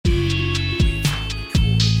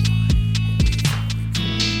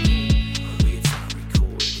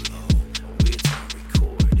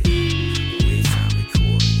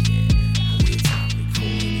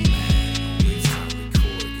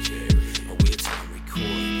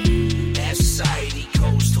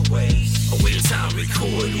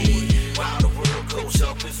recorded. While the world goes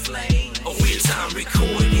up in flames. A weird time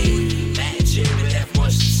recorded. Mad Jarrod have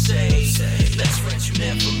much to say. Best friends you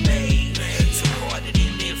never made. Two-hearted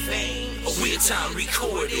in their vein. A weird time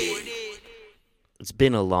recorded. It's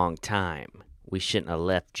been a long time. We shouldn't have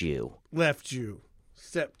left you. Left you.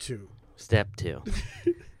 Step 2. Step 2.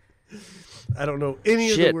 I don't know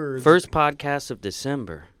any of the words. First podcast of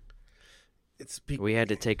December. We We had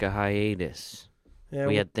to take a hiatus. Yeah,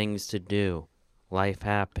 We had things to do. Life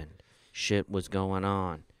happened. Shit was going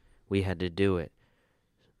on. We had to do it.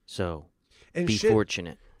 So, be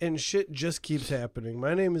fortunate. And shit just keeps happening.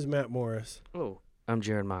 My name is Matt Morris. Oh, I'm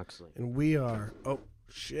Jarrod Moxley. And we are,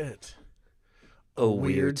 shit. A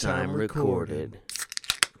weird time recorded.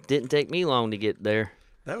 Didn't take me long to get there.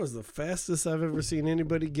 That was the fastest I've ever seen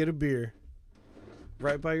anybody get a beer.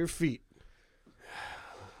 Right by your feet.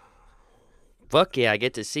 Fuck yeah, I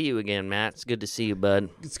get to see you again, Matt. It's good to see you, bud.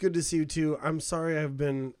 It's good to see you, too. I'm sorry I've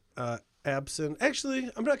been absent. Actually,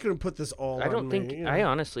 I'm not going to put this all on me. I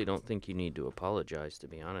honestly don't think you need to apologize, to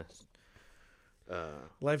be honest.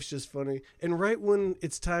 Life's just funny. And right when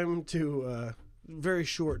it's time to, very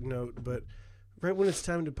short note, but right when it's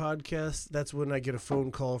time to podcast, that's when I get a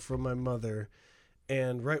phone call from my mother.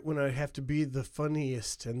 And right when I have to be the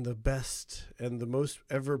funniest and the best and the most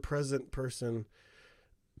ever-present person,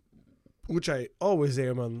 which I always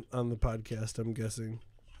am on the podcast, I'm guessing.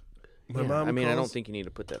 My mom I calls, don't think you need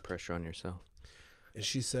to put that pressure on yourself. and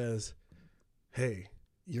she says, "Hey,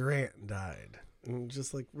 your aunt died." And I'm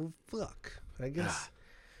just like, well, fuck. I guess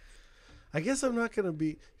I'm not going to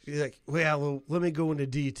be... She's like, well, let me go into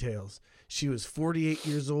details. She was 48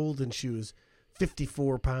 years old, and she was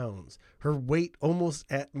 54 pounds. Her weight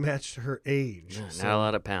almost matched her age. Not a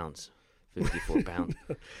lot of pounds. 54 pounds.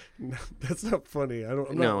 No, that's not funny.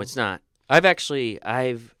 No, it's not. I've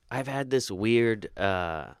had this weird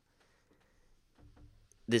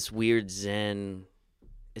zen.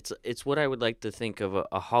 It's what I would like to think of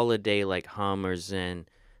a holiday like hum or zen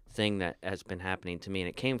thing that has been happening to me, and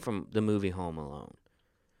it came from the movie Home Alone.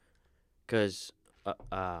 Because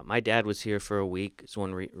my dad was here for a week. It's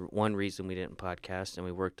one reason we didn't podcast, and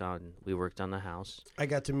we worked on the house. I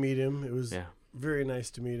got to meet him. It was very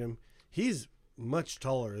nice to meet him. He's much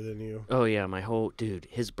taller than you. Oh yeah,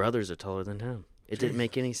 his brothers are taller than him. It didn't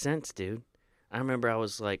make any sense, dude. I remember I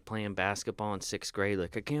was like playing basketball in 6th grade,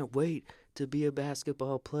 like I can't wait to be a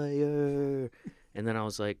basketball player. And then I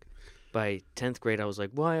was like, by 10th grade, I was like,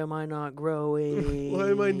 why am I not growing? Why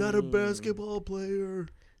am I not a basketball player?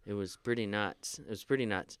 It was pretty nuts.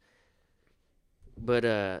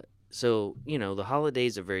 But, so, the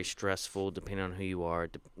holidays are very stressful depending on who you are.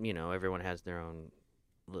 Everyone has their own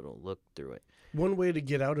little look through it. One way to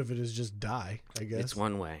get out of it is just die, I guess. It's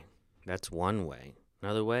one way. That's one way.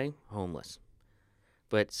 Another way, homeless.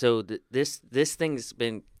 But so this thing's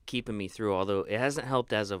been keeping me through, although it hasn't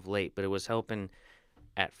helped as of late, but it was helping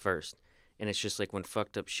at first. And it's just like when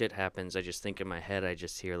fucked up shit happens, I just think in my head, I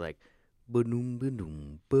just hear like, ba-doom,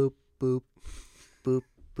 ba-doom, boop, boop, boop,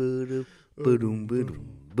 ba-doom, ba-doom,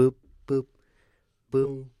 ba-doom, boop, boop,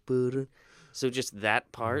 boop, ba-doom. So just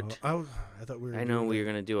that part. I thought we were. I know we were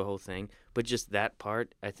gonna do a whole thing, but just that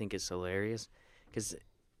part I think is hilarious, because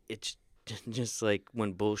it's just like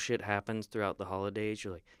when bullshit happens throughout the holidays,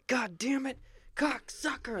 you're like, God damn it,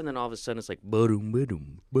 cocksucker, and then all of a sudden it's like, ba-doom,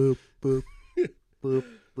 ba-doom, boop, boop, boop,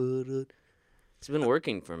 ba-doom. It's been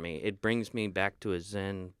working for me. It brings me back to a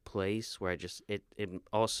zen place where it's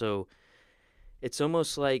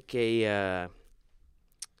almost like a.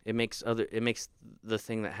 It makes the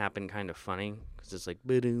thing that happened kind of funny, because it's like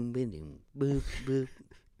ba-doom, ba-doom, boop, boop.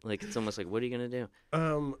 Like it's almost like, what are you gonna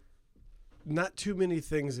do? Not too many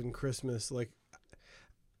things in Christmas. Like,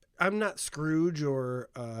 I'm not Scrooge or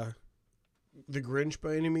the Grinch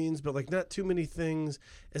by any means, but like not too many things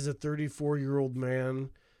as a 34-year-old man.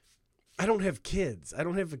 I don't have kids. I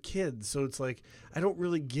don't have a kid, so it's like I don't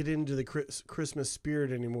really get into the Christmas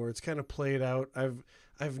spirit anymore. It's kind of played out.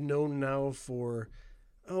 I've known now for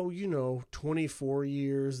 24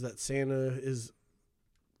 years that Santa is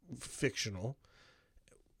fictional.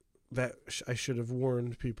 That I should have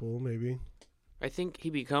warned people, maybe. I think he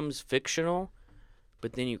becomes fictional,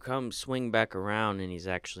 but then you swing back around and he's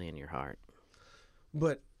actually in your heart.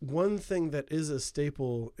 But one thing that is a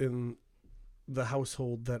staple in the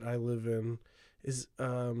household that I live in is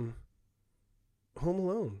Home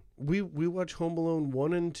Alone. We watch Home Alone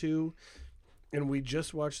 1 and 2, and we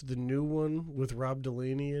just watched the new one with Rob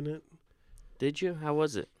Delaney in it. Did you? How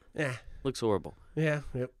was it? Yeah. Looks horrible. Yeah.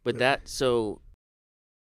 Yep. But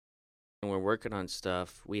when we're working on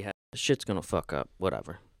stuff, shit's gonna fuck up.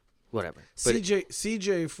 Whatever. whatever.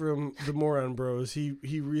 CJ from the Moron Bros,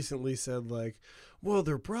 he recently said, like, well,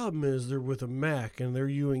 their problem is they're with a Mac and they're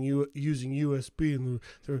using USB. And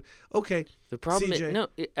okay. The problem CJ. is, no,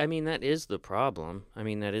 I mean, that is the problem.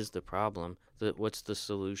 What's the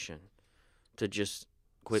solution? To just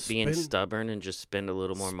quit being stubborn and just spend a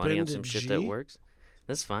little more money on some shit that works?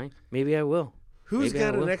 That's fine. Maybe I will. Who's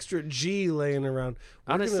got an extra G laying around?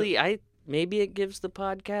 Honestly, maybe it gives the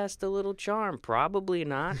podcast a little charm. Probably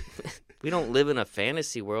not. We don't live in a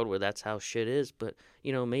fantasy world where that's how shit is, but,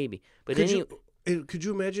 maybe. But could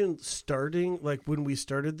you imagine starting, like when we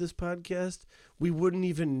started this podcast, we wouldn't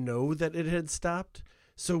even know that it had stopped?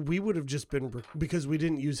 So we would have just been, because we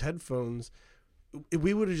didn't use headphones,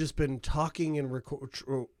 we would have just been talking and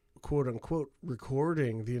quote unquote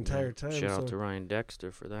recording the entire time. Shout out to Ryan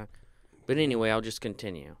Dexter for that. But anyway, I'll just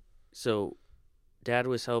continue. So Dad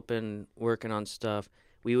was helping, working on stuff.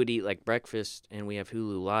 We would eat like breakfast, and we have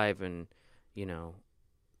Hulu Live, and,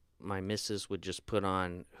 my missus would just put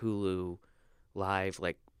on Hulu Live,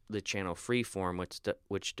 like the channel Freeform,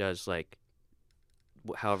 which does like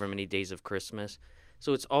however many days of Christmas.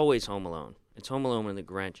 So it's always Home Alone. It's Home Alone and the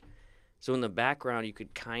Grinch. So in the background, you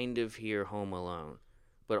could kind of hear Home Alone,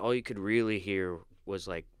 but all you could really hear was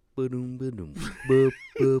like ba-doom, ba-doom, boop,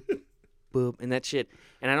 boop, boop, and that shit.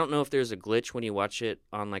 And I don't know if there's a glitch when you watch it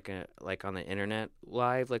on like on the internet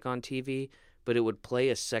live, like on TV, but it would play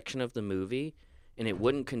a section of the movie, and it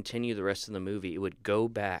wouldn't continue the rest of the movie. It would go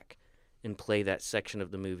back and play that section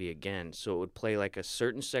of the movie again. So it would play like a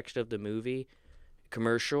certain section of the movie,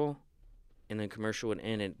 commercial, and then commercial would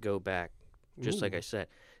end and go back, just like I said.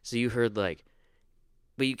 So you heard like,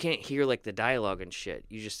 but you can't hear like the dialogue and shit.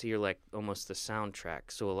 You just hear like almost the soundtrack.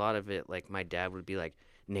 So a lot of it, like my dad would be like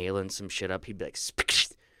nailing some shit up. He'd be like,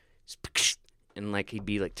 and like he'd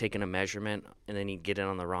be like taking a measurement, and then he'd get it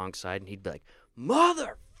on the wrong side, and he'd be like,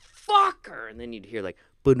 motherfucker, and then you'd hear like,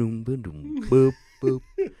 ba-doom, ba-doom, boop, boop,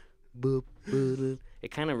 boop, boop. It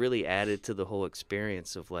kind of really added to the whole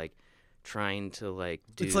experience of like trying to like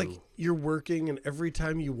do. It's like you're working, and every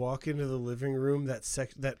time you walk into the living room,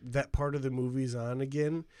 that part of the movie's on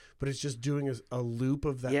again, but it's just doing a loop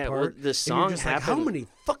of that part. Yeah, well, the song happens. Like, how many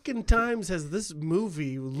fucking times has this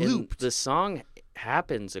movie looped? And the song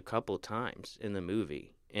happens a couple times in the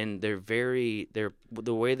movie, and they're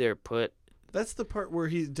the way they're put. That's the part where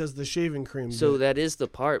he does the shaving cream. So that is the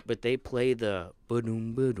part, but they play the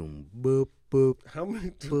ba-doom, ba-doom, boop, boop. How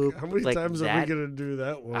many like times are we gonna do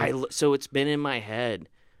that one? So it's been in my head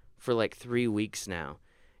for like 3 weeks now,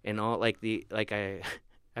 and all I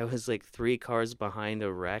was like 3 cars behind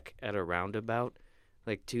a wreck at a roundabout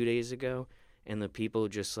like 2 days ago, and the people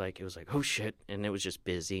just like, it was like, oh shit, and it was just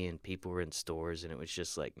busy, and people were in stores, and it was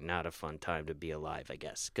just like not a fun time to be alive, I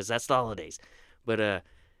guess, because that's the holidays. But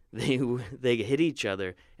they hit each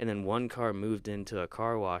other, and then one car moved into a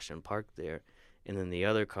car wash and parked there, and then the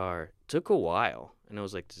other car took a while, and I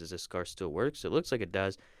was like, does this car still work? So it looks like it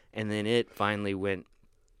does, and then it finally went,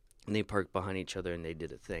 and they parked behind each other, and they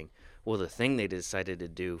did a thing. Well, the thing they decided to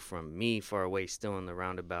do from me far away, still in the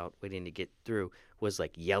roundabout, waiting to get through, was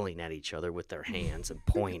like yelling at each other with their hands and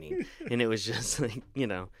pointing, and it was just like,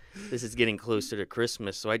 this is getting closer to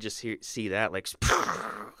Christmas, so I just see that like,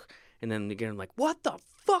 and then again, I'm like, what the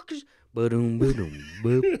fuck is ba-doom, ba-doom,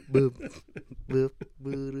 boop, boop, boop,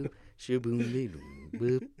 boop, shaboom, ba-doom,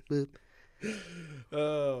 boop, boop.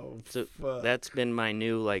 Oh, so fuck. That's been my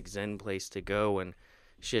new like zen place to go, and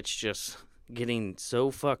shit's just getting so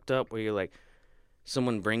fucked up where you're like,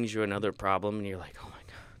 someone brings you another problem, and you're like, oh my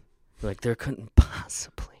god, like there couldn't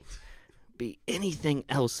possibly be anything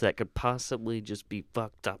else that could possibly just be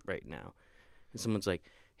fucked up right now. And someone's like,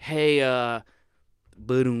 hey,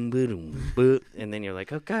 boom, boom, boom, and then you're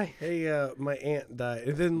like, okay. Hey, my aunt died,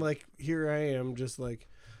 and then like here I am, just like,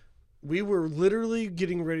 we were literally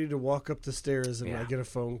getting ready to walk up the stairs, and I get a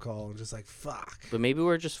phone call, and just like, fuck. But maybe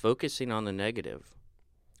we're just focusing on the negative.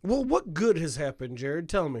 Well, what good has happened, Jarrod?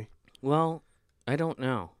 Tell me. Well, I don't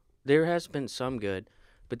know. There has been some good,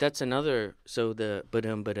 but that's another. So the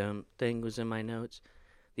ba-dum thing was in my notes.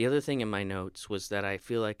 The other thing in my notes was that I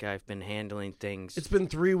feel like I've been handling things. It's been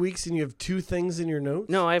 3 weeks and you have 2 things in your notes?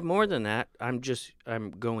 No, I have more than that. I'm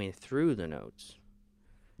going through the notes.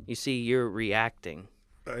 You see, you're reacting.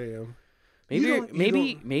 I am.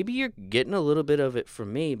 Maybe you're getting a little bit of it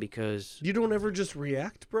from me because you don't ever just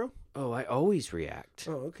react, bro? Oh, I always react.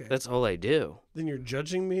 Oh, okay. That's all I do. Then you're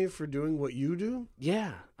judging me for doing what you do?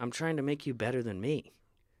 Yeah, I'm trying to make you better than me.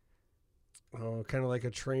 Oh, kind of like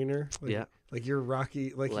a trainer? Yeah. Like you're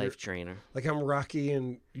Rocky. Like life trainer. Like I'm Rocky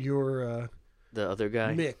and you're... the other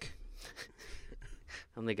guy? Mick.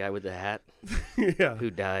 I'm the guy with the hat. Yeah. Who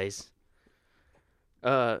dies.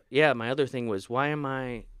 Yeah, my other thing was, why am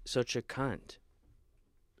I such a cunt?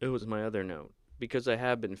 It was my other note. Because I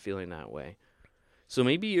have been feeling that way. So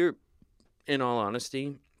maybe you're, in all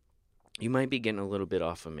honesty, you might be getting a little bit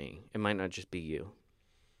off of me. It might not just be you.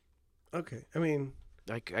 Okay. I mean,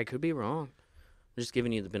 I could be wrong. I'm just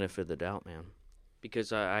giving you the benefit of the doubt, man.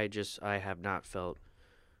 Because I have not felt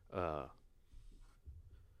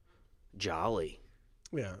jolly.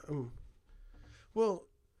 Yeah. Well,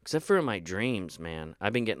 except for in my dreams, man.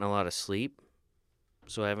 I've been getting a lot of sleep,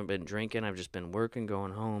 so I haven't been drinking. I've just been working,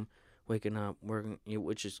 going home, waking up, working,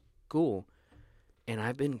 which is cool. And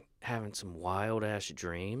I've been having some wild-ass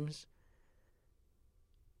dreams,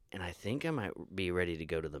 and I think I might be ready to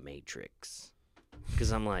go to the Matrix.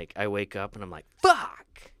 Because I'm like, I wake up and I'm like,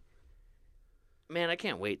 fuck! Man, I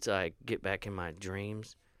can't wait till I get back in my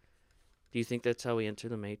dreams. Do you think that's how we enter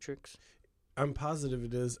the Matrix? I'm positive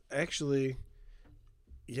it is. Actually,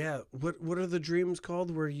 yeah. What are the dreams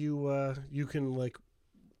called where you can like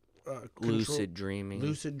lucid dreaming.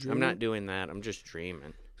 Lucid dreaming. I'm not doing that. I'm just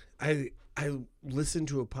dreaming. I listened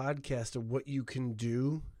to a podcast of what you can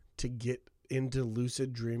do to get into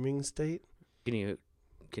lucid dreaming state. Can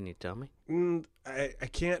you tell me? I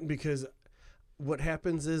can't, because what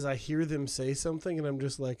happens is I hear them say something and I'm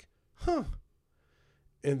just like, huh.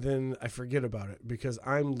 And then I forget about it because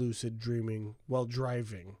I'm lucid dreaming while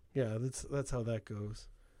driving. Yeah, that's how that goes.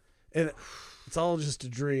 And it's all just a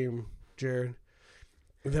dream, Jarrod.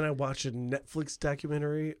 And then I watched a Netflix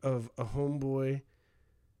documentary of a homeboy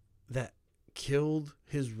that killed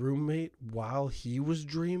his roommate while he was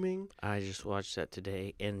dreaming. I just watched that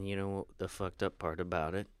today, and you know the fucked up part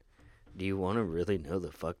about it? Do you want to really know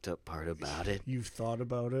the fucked up part about it? You've thought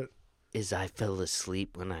about it? Is I fell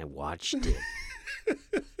asleep when I watched it.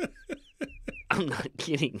 I'm not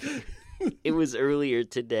kidding. It was earlier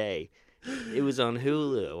today. It was on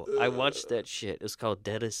Hulu. I watched that shit. It was called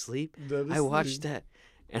Dead Asleep. I watched that,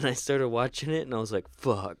 and I started watching it, and I was like,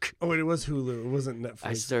 fuck. Oh, wait, it was Hulu. It wasn't Netflix.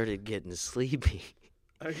 I started getting sleepy.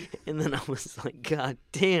 And then I was like, God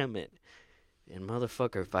damn it. And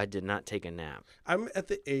motherfucker, if I did not take a nap. I'm at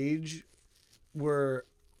the age where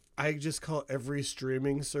I just call every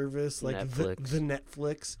streaming service like Netflix. The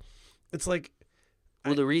Netflix. It's like...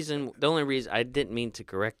 Well, the only reason, I didn't mean to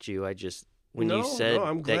correct you. I just, when you said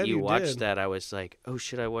that you watched that, I was like, oh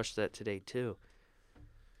shit, I watched that today too.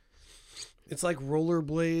 It's like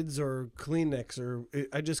rollerblades or Kleenex, or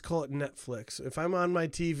I just call it Netflix. If I'm on my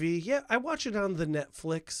TV, yeah, I watch it on the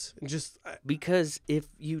Netflix. And because if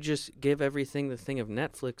you just give everything the thing of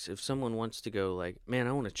Netflix, if someone wants to go like, man,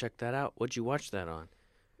 I want to check that out. What'd you watch that on?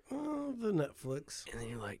 Oh, the Netflix. And then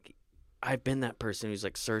you're like, I've been that person who's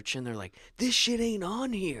like searching. They're like, this shit ain't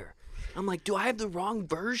on here. I'm like, do I have the wrong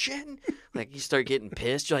version? Like, you start getting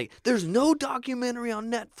pissed. You're like, there's no documentary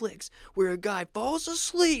on Netflix where a guy falls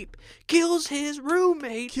asleep, kills his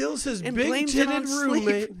roommate, kills his and big-titted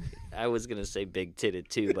roommate. I was going to say big-titted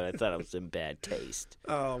too, but I thought I was in bad taste.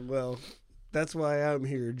 Oh, well, that's why I'm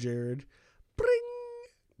here, Jarrod. Bring!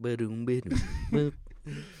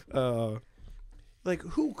 Like,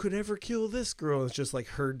 who could ever kill this girl? It's just like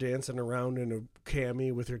her dancing around in a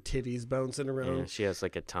cami with her titties bouncing around. Yeah, she has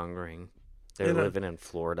like a tongue ring. They're living in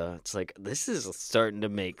Florida. It's like, this is starting to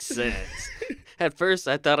make sense. At first,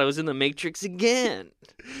 I thought I was in the Matrix again.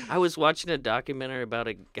 I was watching a documentary about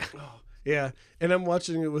a guy. Oh, yeah, and I'm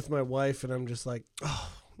watching it with my wife, and I'm just like,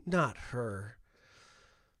 oh, not her.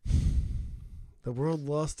 The world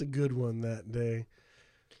lost a good one that day.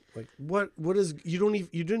 Like, what is, you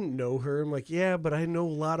didn't know her. I'm like, yeah, but I know a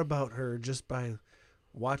lot about her just by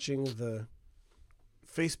watching the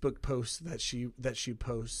Facebook posts that she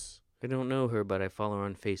posts. I don't know her, but I follow her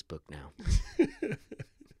on Facebook now.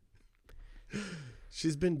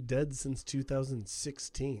 She's been dead since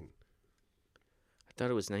 2016. I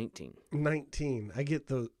thought it was 19. 19. I get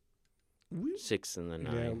the 6 and the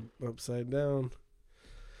 9. Yeah, upside down.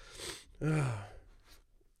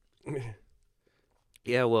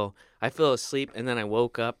 Yeah, well, I fell asleep, and then I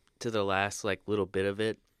woke up to the last, like, little bit of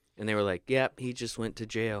it, and they were like, yep, he just went to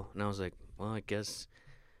jail. And I was like, well, I guess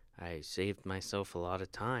I saved myself a lot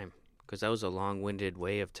of time, because that was a long-winded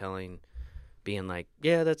way of being like,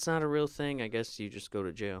 yeah, that's not a real thing. I guess you just go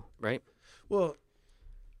to jail, right? Well,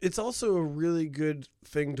 it's also a really good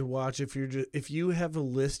thing to watch if you have a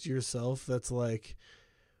list yourself that's like,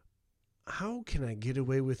 how can I get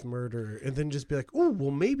away with murder? And then just be like, oh,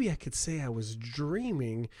 well, maybe I could say I was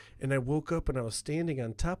dreaming and I woke up and I was standing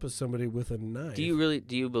on top of somebody with a knife. Do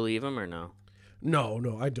you believe him or no?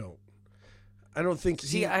 No, I don't. I don't think.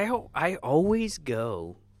 See, I always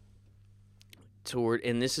go toward,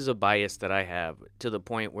 and this is a bias that I have, to the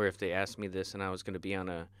point where if they asked me this and I was going to be on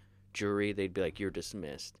a jury, they'd be like, "You're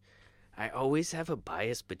dismissed." I always have a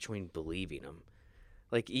bias between believing them.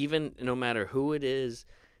 Like, even no matter who it is,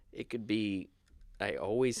 it could be. I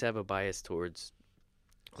always have a bias towards,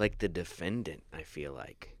 like, the defendant. I feel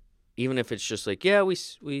like, even if it's just like, yeah, we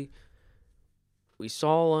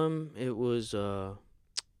saw him. It was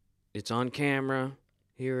it's on camera.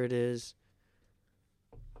 Here it is.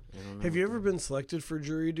 Have you ever been selected for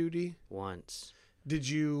jury duty? Once. Did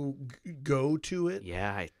you go to it?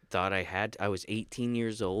 Yeah, I thought I had. I was 18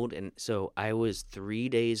 years old, and so I was 3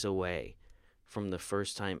 days away from the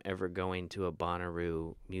first time ever going to a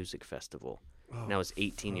Bonnaroo music festival. Oh, and I was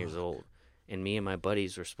 18 years old. And me and my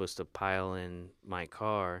buddies were supposed to pile in my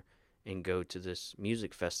car and go to this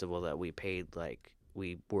music festival that we paid, like,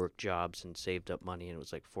 we worked jobs and saved up money, and it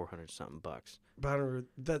was like $400-something. Bonnaroo,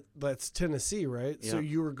 that's Tennessee, right? Yeah. So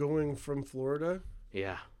you were going from Florida?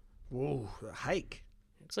 Yeah. Whoa, a hike.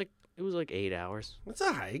 It was like 8 hours. That's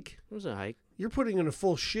a hike. It was a hike. You're putting in a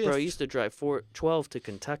full shift. Bro, I used to drive 12 to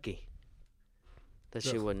Kentucky. That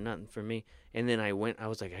shit wasn't nothing for me. And then I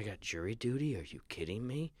was like, I got jury duty? Are you kidding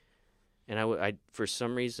me? And I for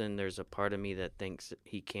some reason, there's a part of me that thinks that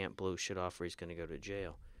he can't blow shit off or he's going to go to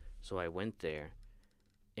jail. So I went there,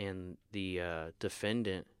 and the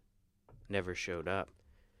defendant never showed up.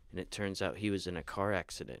 And it turns out he was in a car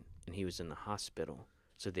accident, and he was in the hospital.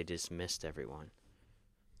 So they dismissed everyone.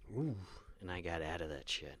 Ooh. And I got out of that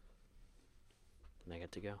shit. And I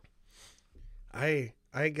got to go. I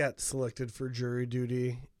got selected for jury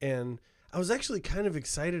duty, and I was actually kind of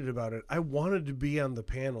excited about it. I wanted to be on the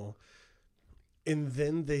panel. And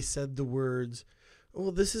then they said the words,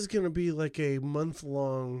 "Well, this is going to be like a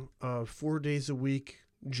month-long, 4 days a week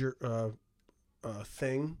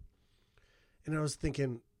thing." And I was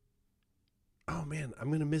thinking, oh man, I'm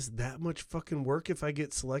going to miss that much fucking work if I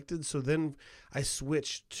get selected. So then I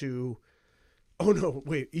switched to, oh no,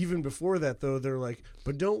 wait, even before that though, they're like,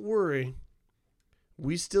 but don't worry,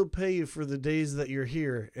 we still pay you for the days that you're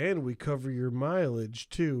here, and we cover your mileage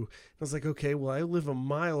too. I was like, okay, well, I live a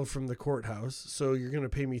mile from the courthouse, so you're going to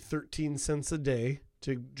pay me 13 cents a day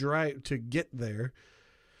to drive to get there.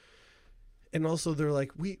 And also they're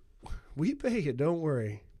like, we pay you, don't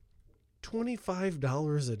worry,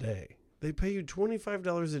 $25 a day. They pay you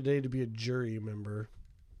 $25 a day to be a jury member.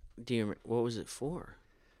 Do you remember, what was it for?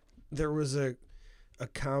 There was a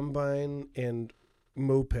combine and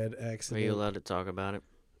moped accident. Are you allowed to talk about it?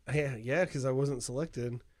 Yeah, because I wasn't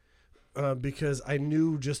selected. Because I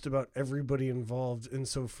knew just about everybody involved, and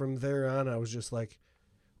so from there on, I was just like,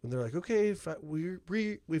 when they're like, okay, if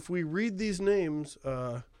we read these names,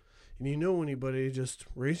 and you know anybody, just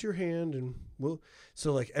raise your hand, and we'll.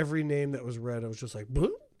 So like every name that was read, I was just like,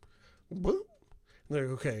 boop, boop. And they're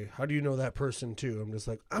like, okay, how do you know that person too? I'm just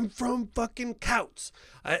like, I'm from fucking Couts.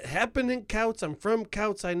 It happened in Couts. I'm from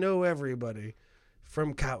Couts. I know everybody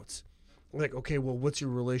from Couts. I'm like, okay, well, what's your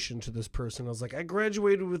relation to this person? I was like, I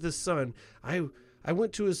graduated with his son. I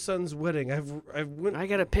went to his son's wedding. I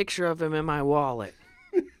got a picture of him in my wallet.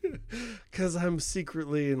 Because I'm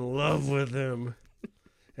secretly in love with him.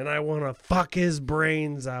 And I want to fuck his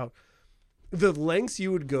brains out. The lengths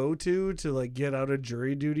you would go to like get out of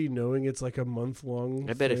jury duty knowing it's like a month-long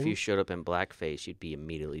I bet thing. if you showed up in blackface, you'd be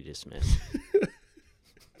immediately dismissed.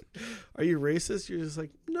 Are you racist? You're just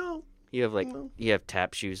like, no. You have No. you have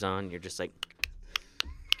tap shoes on. You're just like,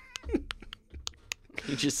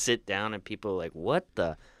 you just sit down and people are like, what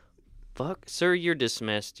the fuck? Sir, you're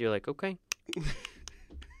dismissed. You're like, okay.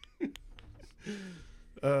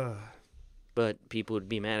 But people would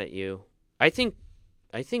be mad at you. I think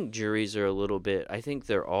juries are a little bit, I think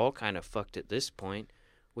they're all kind of fucked at this point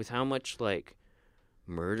with how much like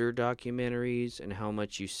murder documentaries and how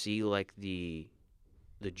much you see like the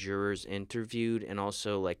jurors interviewed, and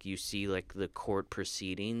also like you see like the court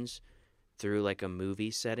proceedings through like a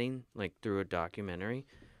movie setting, like through a documentary.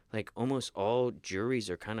 Like almost all juries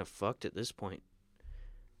are kind of fucked at this point.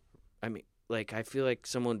 I mean, like I feel like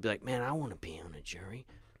someone would be like, man, I want to be on a jury.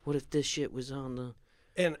 What if this shit was on the...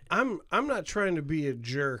 And I'm not trying to be a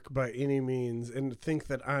jerk by any means and think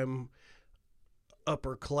that I'm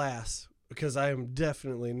upper class, because I am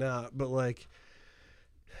definitely not. But like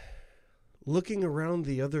looking around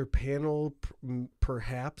the other panel,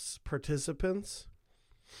 perhaps participants,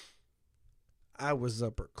 I was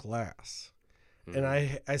upper class. And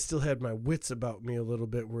I still had my wits about me a little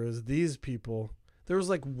bit, whereas these people, there was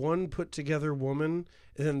like one put together woman,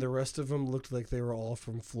 and then the rest of them looked like they were all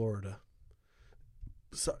from Florida.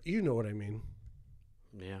 So you know what I mean?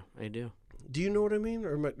 Yeah, I do. Do you know what I mean,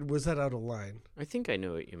 or was that out of line? I think I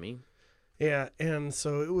know what you mean. Yeah, and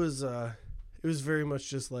so it was very much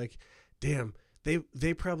just like, damn,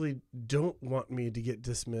 they probably don't want me to get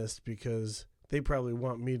dismissed because they probably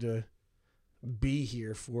want me to be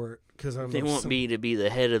here for it because They want me to be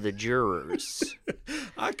the head of the jurors.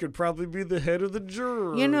 I could probably be the head of the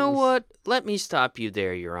jurors. You know what? Let me stop you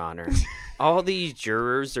there, Your Honor. All these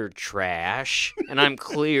jurors are trash, and I'm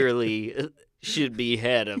clearly should be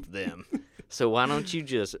head of them. So why don't you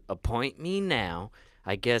just appoint me now?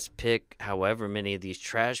 I guess pick however many of these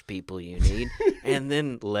trash people you need, and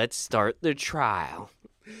then let's start the trial.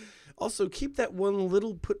 Also, keep that one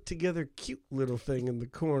little put-together cute little thing in the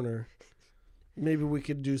corner. Maybe we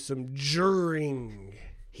could do some juring.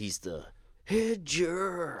 He's the head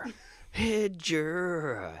juror. Head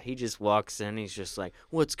juror. He just walks in. He's just like,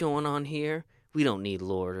 what's going on here? We don't need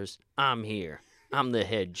lawyers. I'm here. I'm the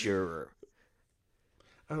head juror.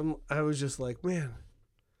 I was just like, man,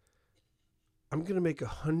 I'm going to make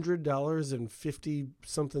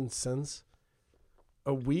 $100.50-something cents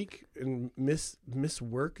a week and miss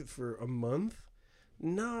work for a month?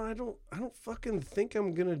 No, I don't fucking think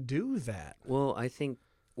I'm going to do that. Well, I think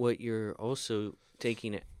what you're also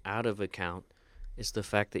taking out of account is the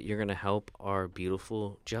fact that you're going to help our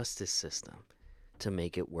beautiful justice system to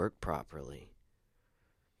make it work properly.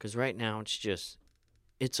 Because right now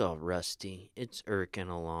it's all rusty. It's irking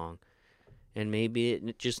along. And maybe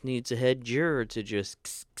it just needs a head juror to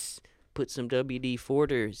just put some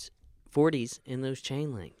WD-40s in those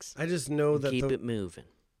chain links. I just know that keep it moving.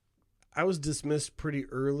 I was dismissed pretty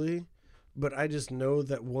early, but I just know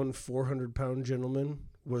that one 400-pound gentleman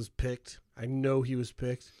was picked. I know he was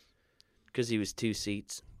picked. Because he was 2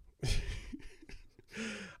 seats.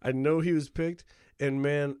 I know he was picked, and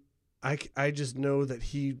man, I just know that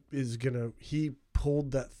he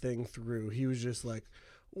pulled that thing through. He was just like,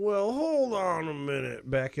 well, hold on a minute.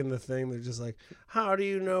 Back in the thing, they're just like, how do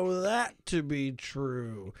you know that to be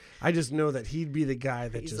true? I just know that he'd be the guy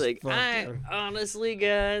that He's just like, honestly,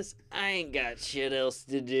 guys, I ain't got shit else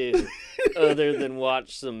to do other than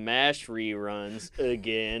watch some MASH reruns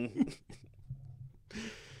again.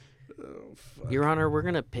 Oh, fuck. Your Honor, we're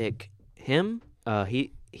going to pick him.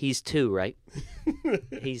 He's 2, right?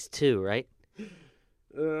 He's 2, right?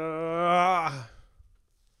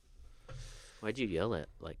 Why'd you yell at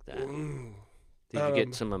like that? Did you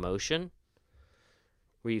get some emotion?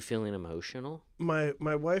 Were you feeling emotional? My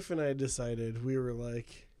wife and I decided, we were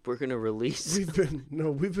like, we're gonna release.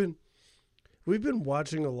 We've been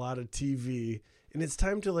watching a lot of TV, and it's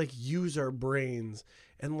time to like use our brains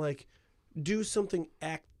and like do something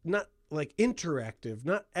not like interactive,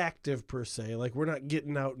 not active per se. Like we're not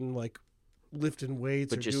getting out and like lifting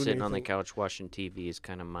weights. But or just doing sitting anything. on the couch watching TV is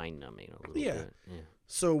kind of mind numbing a little bit. Yeah.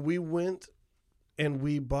 So we went and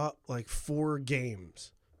we bought like 4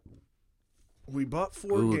 games. We bought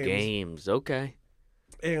 4 games. Okay.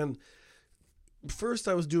 And first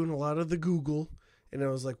I was doing a lot of the Google, and I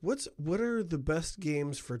was like, what are the best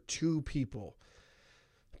games for 2 people?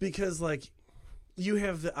 Because like you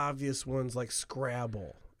have the obvious ones like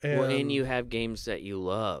Scrabble. And you have games that you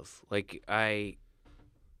love. Like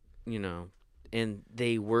and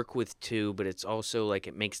they work with 2, but it's also like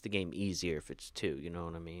it makes the game easier if it's 2. You know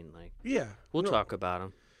what I mean? Like, yeah, we'll talk about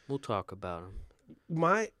them.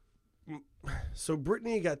 So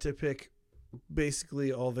Brittany got to pick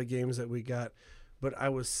basically all the games that we got, but I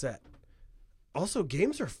was set. Also,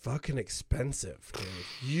 games are fucking expensive, dude.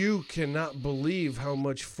 You cannot believe how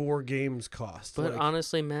much 4 games cost. But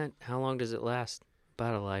honestly, Matt, how long does it last?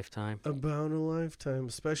 About a lifetime. About a lifetime,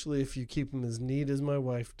 especially if you keep them as neat as my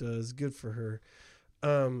wife does. Good for her.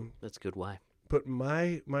 That's a good wife. But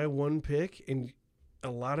my one pick, and a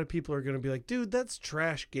lot of people are going to be like, dude, that's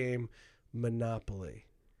trash game. Monopoly.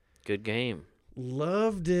 Good game.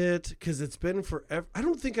 Loved it because it's been forever. I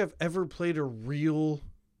don't think I've ever played a real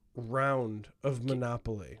round of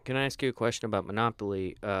Monopoly. Can I ask you a question about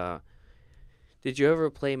Monopoly? Did you ever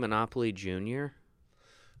play Monopoly Junior?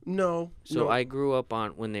 No. So I grew up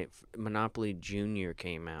on when Monopoly Junior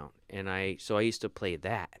came out, and I used to play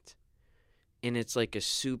that. And it's like a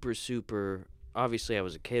super, super, obviously I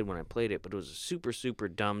was a kid when I played it, but it was a super, super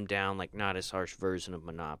dumbed down, like not as harsh version of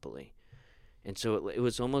Monopoly. And so it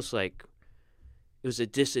was almost like, it was a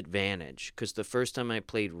disadvantage, because the first time I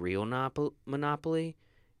played real Monopoly,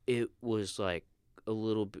 it was like a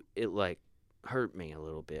little bit, it like hurt me a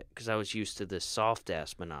little bit, because I was used to this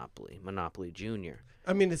soft-ass Monopoly Junior.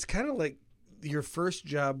 I mean, it's kind of like your first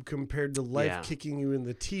job compared to life kicking you in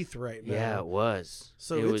the teeth right now. Yeah, it was.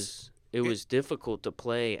 So it was difficult to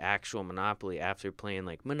play actual Monopoly after playing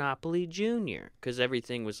like Monopoly Junior, because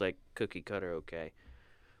everything was like cookie cutter okay.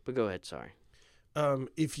 But go ahead, sorry.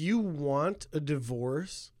 If you want a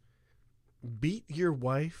divorce, beat your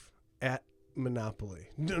wife at Monopoly.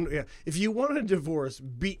 No, yeah. If you want a divorce,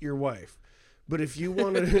 beat your wife. But if you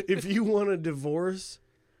want a divorce,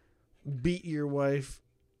 beat your wife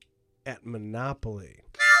at Monopoly.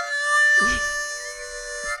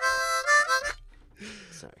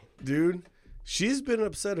 Sorry. Dude, she's been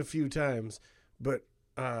upset a few times, but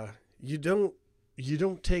you don't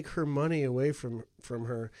take her money away from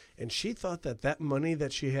her. And she thought that money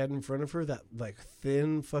that she had in front of her, that like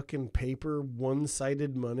thin fucking paper,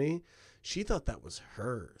 one-sided money, she thought that was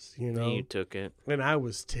hers, you know? And you took it. And I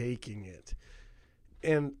was taking it.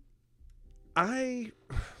 And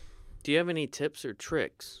do you have any tips or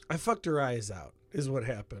tricks? I fucked her eyes out, is what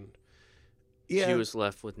happened. Yeah. She was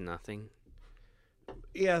left with nothing.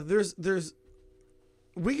 Yeah, there's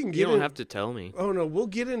we can get You don't have to tell me. Oh no, we'll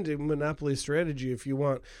get into Monopoly strategy if you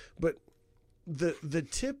want. But the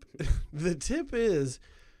tip is,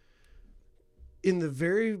 in the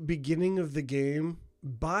very beginning of the game,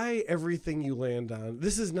 buy everything you land on.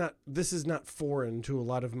 This is not foreign to a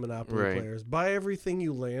lot of Monopoly players. Buy everything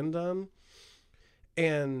you land on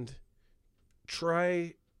and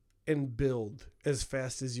try and build as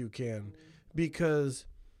fast as you can. Because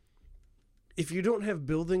if you don't have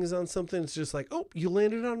buildings on something, it's just like, oh, you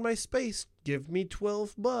landed on my space. Give me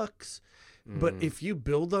 $12. But if you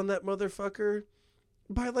build on that motherfucker,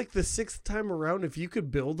 by like the 6th time around, if you could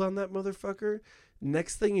build on that motherfucker,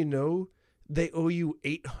 next thing you know, they owe you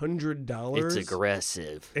 $800. It's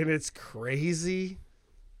aggressive. And it's crazy.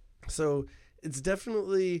 So it's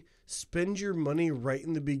definitely spend your money right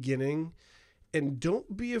in the beginning, and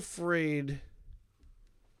don't be afraid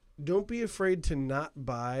to not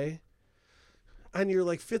buy on your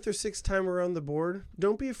like 5th or 6th time around the board.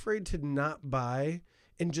 Don't be afraid to not buy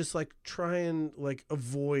and just like try and like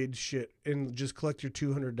avoid shit and just collect your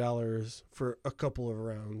 $200 for a couple of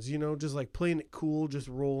rounds, you know, just like playing it cool, just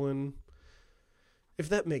rolling. If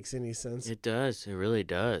that makes any sense. It does. It really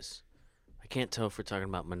does. I can't tell if we're talking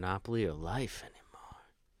about Monopoly or life anymore.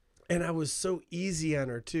 And I was so easy on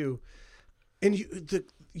her too. And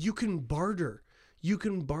you can barter. You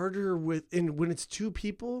can barter with, and when it's 2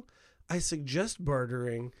 people, I suggest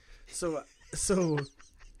bartering. So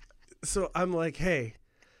I'm like, hey,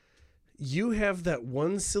 you have that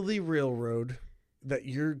one silly railroad that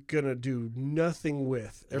you're going to do nothing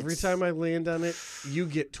with. Every time I land on it, you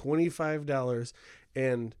get $25.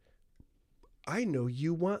 And I know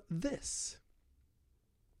you want this.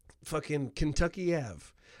 Fucking Kentucky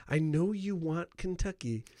Ave. I know you want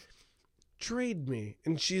Kentucky. Trade me.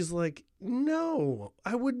 And she's like, no,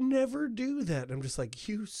 I would never do that. I'm just like,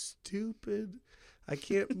 you stupid. I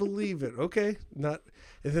can't believe it. Okay. Not.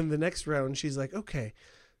 And then the next round, she's like, okay,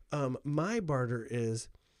 my barter is,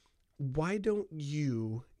 why don't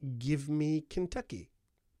you give me Kentucky?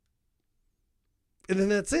 And then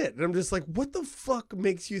that's it. And I'm just like, what the fuck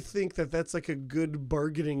makes you think that that's like a good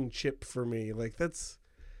bargaining chip for me? Like that's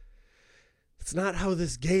not how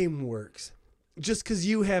this game works. Just because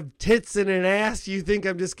you have tits and an ass, you think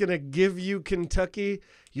I'm just going to give you Kentucky?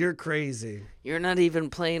 You're crazy. You're not even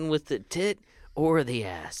playing with the tit or the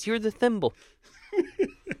ass. You're the thimble.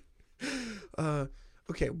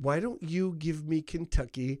 Okay, why don't you give me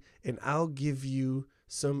Kentucky and I'll give you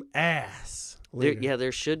some ass later.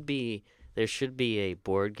 There should be a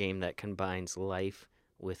board game that combines life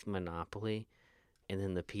with Monopoly, and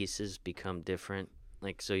then the pieces become different.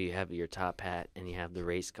 Like, so you have your top hat and you have the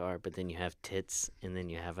race car, but then you have tits and then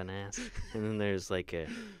you have an ass. And then there's like a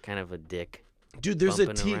kind of a dick. Dude, there's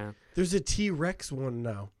a T-Rex one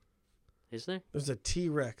now. Is there? There's a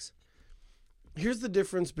T-Rex. Here's the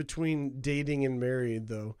difference between dating and married,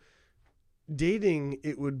 though. Dating,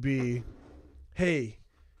 it would be, hey,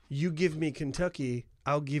 you give me Kentucky,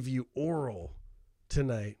 I'll give you oral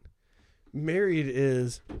tonight. Married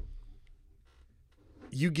is,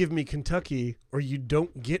 you give me Kentucky or you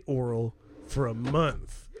don't get oral for a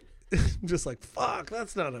month. Just like, fuck,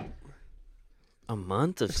 that's not a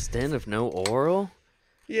month of stint of no oral?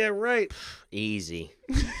 Yeah, right. Easy.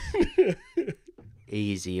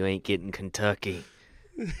 Easy, you ain't getting Kentucky.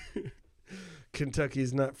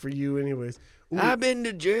 Kentucky's not for you anyways. Ooh. I've been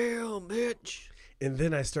to jail, bitch. And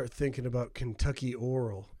then I start thinking about Kentucky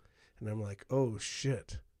oral. And I'm like, oh,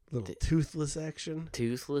 shit. Little toothless action.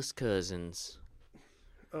 Toothless cousins.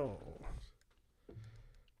 Oh.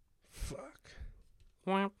 Fuck.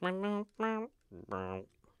 All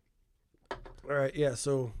right, yeah,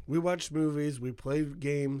 so we watched movies, we played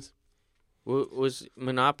games. Was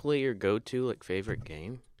Monopoly your go-to, like, favorite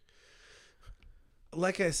game?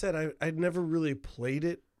 Like I said, I'd never really played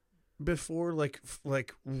it before, like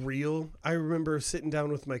real. I remember sitting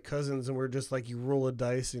down with my cousins and we're just like, you roll a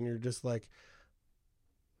dice and you're just like,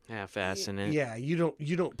 half-assing it. Yeah, you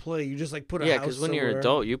don't play. You just like put a Yeah, house because when somewhere. you're an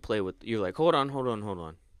adult, you're like, hold on.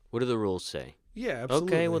 What do the rules say? Yeah,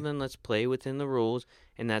 absolutely. Okay, well then let's play within the rules,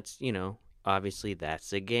 and that's, obviously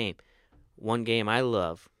that's a game. One game I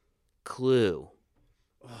love, Clue.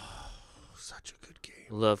 Oh, such a good game.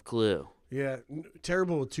 Love Clue. Yeah,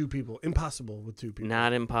 terrible with two people. Impossible with two people.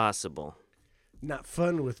 Not impossible. Not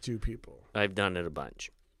fun with two people. I've done it a bunch.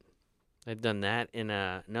 I've done that, and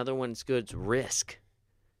another one's good. It's Risk.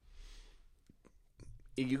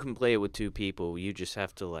 You can play it with two people. You just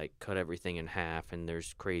have to like cut everything in half, and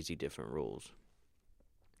there's crazy different rules.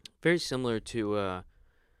 Very similar to, I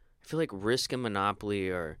feel like Risk and Monopoly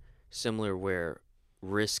are similar, where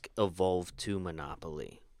Risk evolved to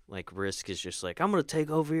Monopoly. Like Risk is just like, I'm gonna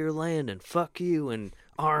take over your land and fuck you and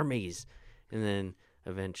armies, and then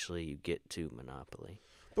eventually you get to Monopoly.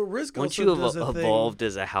 But Risk Once also you does a evolved thing.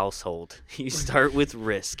 as a household, you start with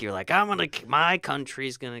Risk. You're like, my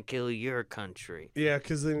country's gonna kill your country. Yeah,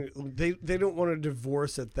 because then they don't want a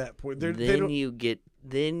divorce at that point.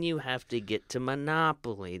 Then you have to get to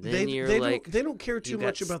Monopoly. Then they don't care too got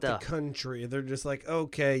much about stuff. the country. They're just like,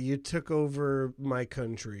 okay, you took over my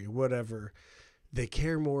country, whatever. They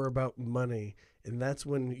care more about money. And that's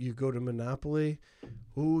when you go to Monopoly.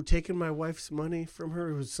 Ooh, taking my wife's money from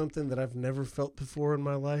her was something that I've never felt before in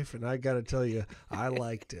my life. And I got to tell you, I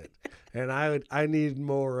liked it. And I need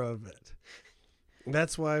more of it. And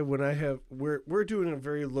that's why when we're doing a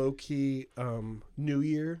very low-key New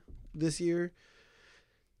Year this year.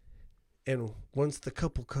 And once the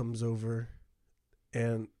couple comes over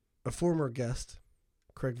and a former guest,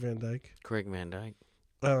 Craig Van Dyke.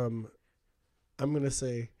 I'm going to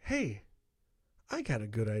say, hey, I got a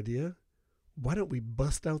good idea. Why don't we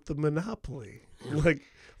bust out the Monopoly?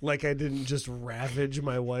 like I didn't just ravage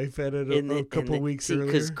my wife at it a couple weeks earlier.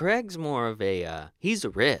 Because Craig's more of he's a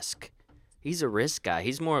Risk. He's a Risk guy.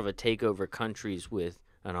 He's more of a take over countries with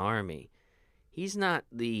an army. He's not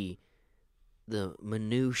the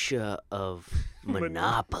minutia of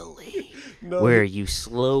Monopoly, where you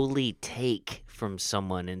slowly take from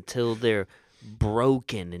someone until they're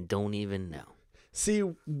broken and don't even know. See,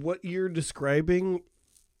 what you're describing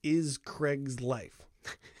is Craig's life.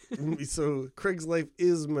 So Craig's life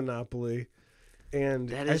is Monopoly. And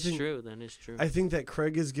That is true. I think that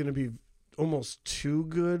Craig is going to be almost too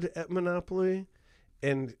good at Monopoly,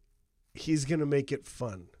 and he's going to make it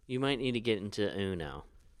fun. You might need to get into Uno.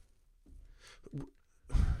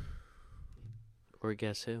 Or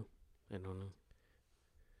guess who? I don't know.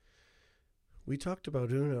 We talked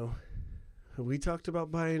about Uno. We talked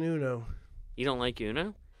about buying Uno. You don't like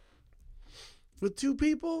Uno? With two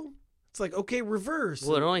people? It's like, okay, reverse.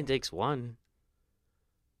 Well, it only takes one.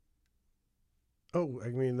 Oh, I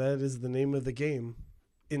mean, that is the name of the game.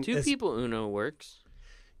 Two people Uno works.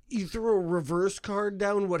 You throw a reverse card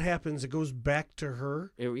down, what happens? It goes back to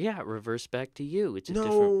her? It reverse back to you. It's a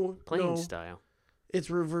different playing style. It's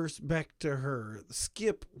reverse back to her.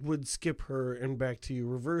 Skip would skip her and back to you.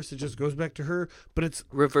 Reverse, it just goes back to her, but it's...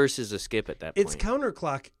 Reverse is a skip at that point. It's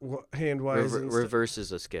counterclock hand-wise. Reverse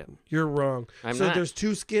is a skip. You're wrong. There's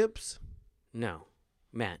two skips? No.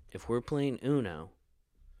 Matt, if we're playing Uno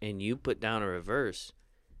and you put down a reverse,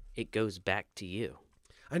 it goes back to you.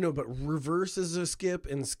 I know, but reverse is a skip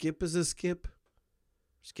and skip is a skip?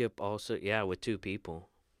 Skip also, yeah, with two people.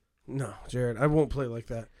 No, Jarrod, I won't play like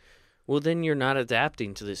that. Well, then you're not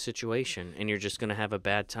adapting to the situation, and you're just going to have a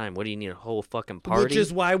bad time. What do you need, a whole fucking party? Which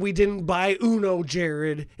is why we didn't buy Uno,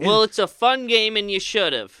 Jarrod. Well, it's a fun game, and you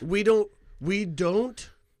should have. We don't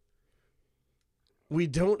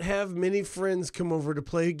have many friends come over to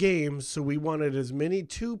play games, so we wanted as many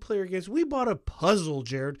two-player games. We bought a puzzle,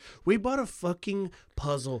 Jarrod. We bought a fucking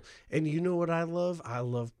puzzle. And you know what I love? I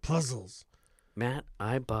love puzzles. Matt,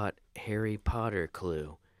 I bought Harry Potter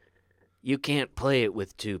Clue. You can't play it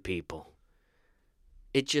with two people.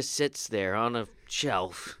 It just sits there on a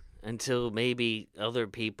shelf until maybe other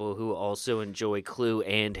people who also enjoy Clue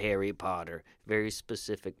and Harry Potter, very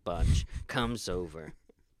specific bunch, comes over.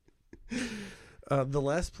 The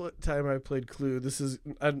last time I played Clue, this is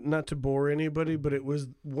not to bore anybody, but it was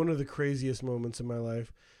one of the craziest moments in my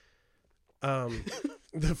life.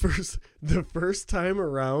 The first time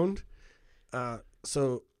around, the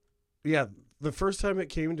first time it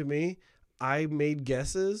came to me, I made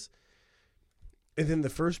guesses, and then the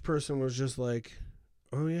first person was just like,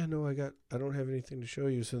 oh yeah, no, I don't have anything to show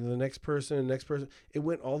you. So the next person, it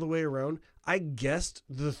went all the way around. I guessed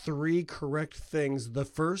the 3 correct things the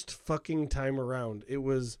first fucking time around. It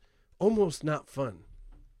was almost not fun.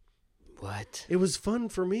 What? It was fun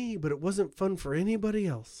for me, but it wasn't fun for anybody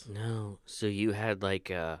else. No. So you had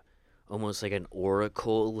almost like an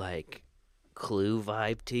oracle, Clue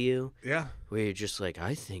vibe to you. Yeah. Where you're just like,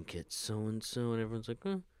 I think it's so-and-so, and everyone's like,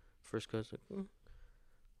 First guy's like,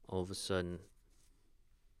 All of a sudden,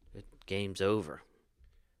 game's over.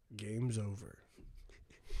 Game's over.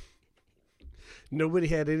 Nobody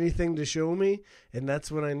had anything to show me, and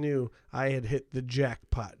that's when I knew I had hit the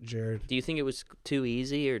jackpot, Jarrod. Do you think it was too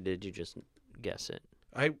easy, or did you just guess it?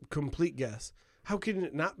 Complete guess. How can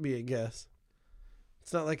it not be a guess?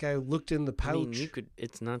 It's not like I looked in the pouch. I mean,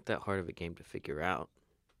 it's not that hard of a game to figure out.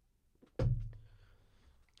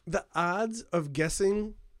 The odds of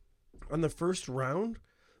guessing on the first round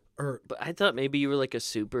are... But I thought maybe you were like a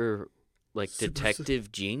super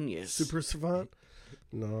detective genius. Super savant?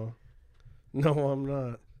 No. No, I'm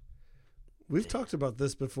not. We've talked about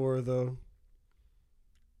this before, though.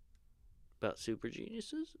 About super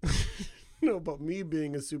geniuses? No, about me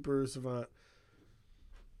being a super savant.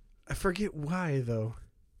 I forget why, though.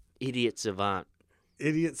 Idiot savant.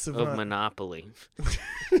 Idiot savant. Of Monopoly.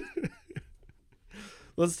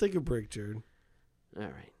 Let's take a break, Jarrod. All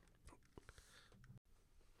right.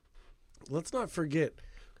 Let's not forget,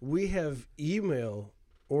 we have email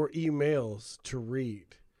or emails to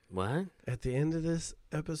read. What? At the end of this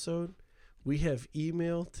episode, we have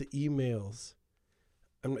email to emails.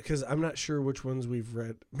 Because I'm not sure which ones we've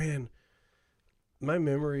read. Man, my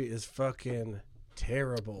memory is fucking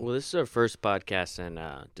terrible. Well, this is our first podcast in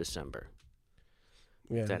December.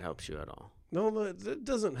 Yeah. If that helps you at all. No, that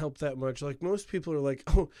doesn't help that much. Like, most people are like,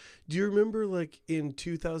 oh, do you remember, like, in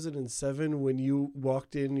 2007 when you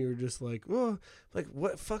walked in, you were just like, oh, like,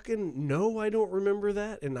 what fucking, no, I don't remember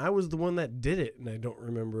that. And I was the one that did it, and I don't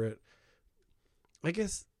remember it. I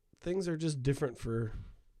guess things are just different for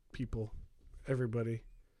people, everybody.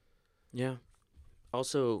 Yeah.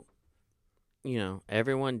 Also,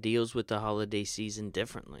 everyone deals with the holiday season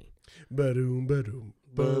differently. Ba-doom, ba-doom.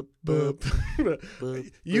 Bup, bup.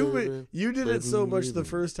 You did it so much the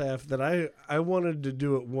first half that I wanted to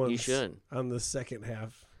do it once. You should. On the second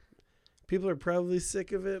half. People are probably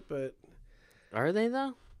sick of it, but... Are they,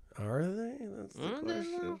 though? Are they? That's the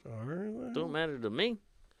question. Are they? Don't matter to me.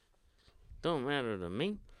 Don't matter to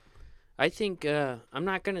me. I think I'm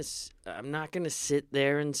not gonna sit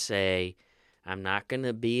there and say I'm not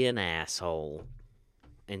gonna be an asshole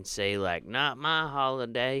and say like, not my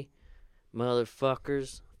holiday.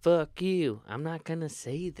 Motherfuckers, fuck you. I'm not going to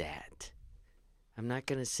say that. I'm not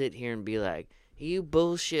going to sit here and be like, you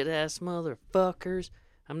bullshit ass motherfuckers.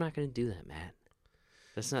 I'm not going to do that, Matt.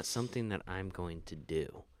 That's not something that I'm going to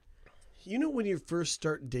do. You know when you first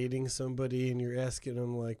start dating somebody and you're asking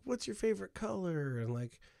them like, what's your favorite color? And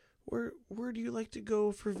like, where do you like to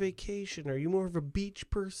go for vacation? Are you more of a beach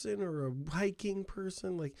person or a hiking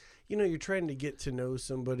person? Like, you're trying to get to know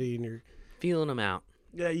somebody and you're... feeling them out.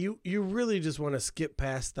 Yeah, you really just want to skip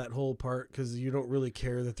past that whole part because you don't really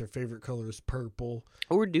care that their favorite color is purple.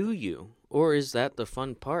 Or do you? Or is that the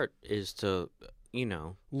fun part, is to,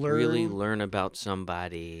 really learn about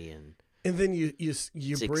somebody and then you it's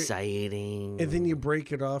exciting. And then you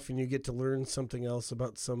break it off and you get to learn something else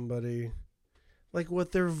about somebody, like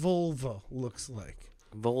what their vulva looks like.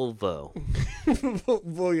 Volvo.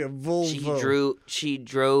 Volvo. She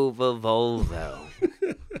drove a Volvo.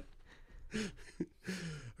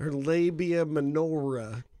 Her labia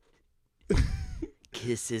minora.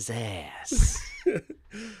 Kiss his ass.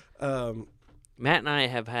 Matt and I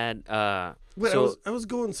have had. Wait, I was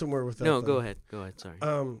going somewhere with that. No, go ahead. Go ahead. Sorry.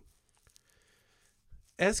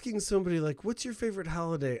 Asking somebody like, "What's your favorite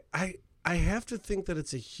holiday?" I have to think that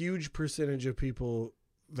it's a huge percentage of people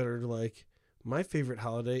that are like, "My favorite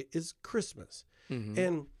holiday is Christmas,"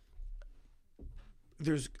 and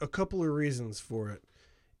there's a couple of reasons for it,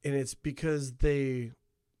 and it's because they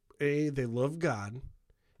love God,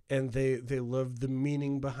 and they love the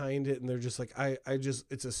meaning behind it, and they're just like,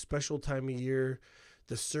 it's a special time of year.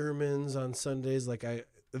 The sermons on Sundays, like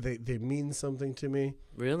they mean something to me.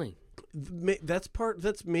 Really?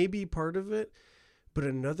 That's maybe part of it, but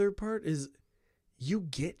another part is you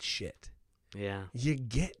get shit. Yeah. You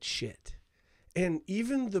get shit. And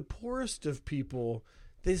even the poorest of people,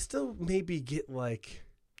 they still maybe get like...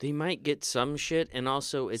 They might get some shit, and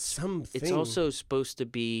also it's also supposed to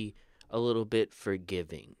be a little bit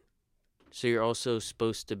forgiving. So you're also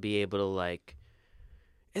supposed to be able to like,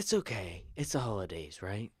 it's okay. It's the holidays,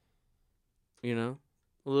 right? A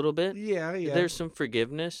little bit. Yeah. There's some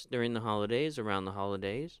forgiveness during the holidays, around the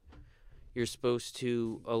holidays. You're supposed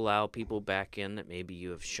to allow people back in that maybe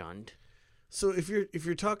you have shunned. So if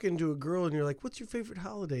you're talking to a girl and you're like, "What's your favorite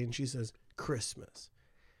holiday?" and she says Christmas,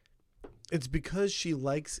 it's because she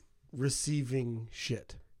likes receiving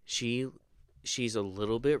shit. She's a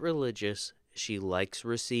little bit religious. She likes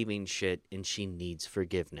receiving shit, and she needs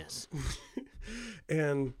forgiveness.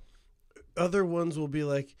 And other ones will be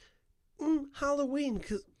like, Halloween,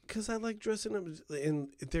 because I like dressing up. And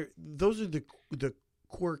those are the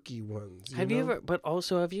quirky ones. Have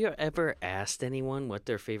you ever asked anyone what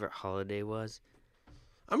their favorite holiday was?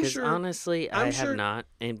 I'm sure. Honestly, I have not,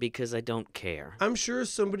 and because I don't care. I'm sure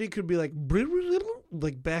somebody could be like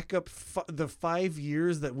back up the 5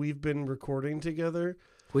 years that we've been recording together.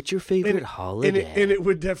 What's your favorite holiday? And it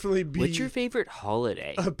would definitely be. What's your favorite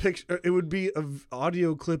holiday? A picture. It would be an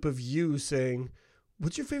audio clip of you saying,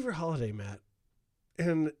 "What's your favorite holiday, Matt?"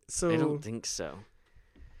 And so I don't think so.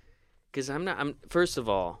 Because I'm. First of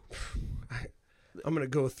all, I'm gonna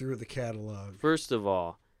go through the catalog. First of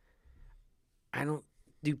all, I don't.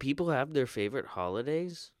 Do people have their favorite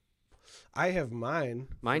holidays? I have mine.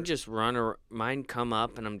 Mine mine come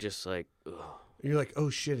up, and I'm just like, ugh. You're like, oh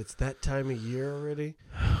shit, it's that time of year already,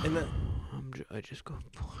 and that I just go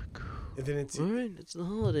fuck. And then it's all right. It's the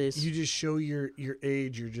holidays. You just show your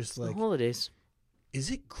age. You're just like, the holidays. Is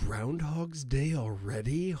it Groundhog's Day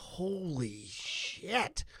already? Holy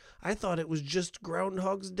shit! I thought it was just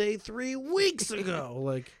Groundhog's Day 3 weeks ago.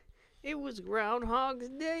 Like, it was Groundhog's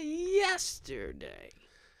Day yesterday.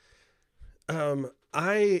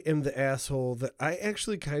 I am the asshole that I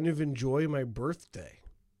actually kind of enjoy my birthday.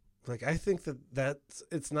 Like, I think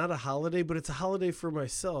it's not a holiday, but it's a holiday for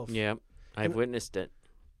myself. Yeah, I've witnessed it.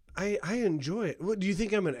 I enjoy it. What, do you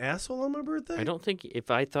think I'm an asshole on my birthday? I don't think,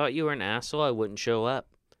 if I thought you were an asshole, I wouldn't show up.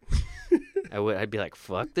 I'd be like,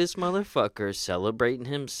 fuck this motherfucker celebrating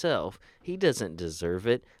himself. He doesn't deserve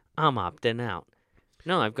it. I'm opting out.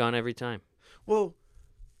 No, I've gone every time. Well,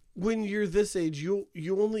 when you're this age, you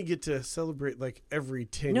only get to celebrate like every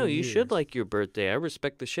 10 years. No, you should like your birthday. I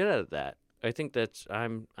respect the shit out of that. I think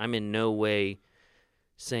I'm in no way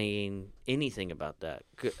saying anything about that.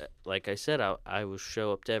 Like I said, I will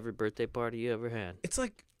show up to every birthday party you ever had. It's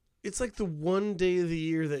like the one day of the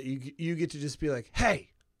year that you get to just be like, hey,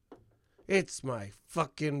 it's my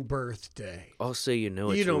fucking birthday. Also, you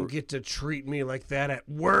don't get to treat me like that at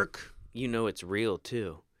work. You know it's real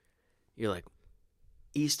too. You're like,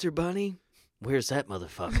 Easter Bunny? Where's that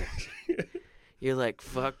motherfucker? You're like,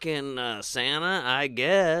 fucking Santa, I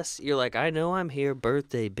guess. You're like, I know I'm here,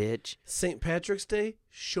 birthday, bitch. St. Patrick's Day?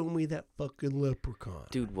 Show me that fucking leprechaun.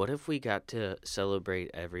 Dude, what if we got to celebrate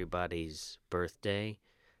everybody's birthday,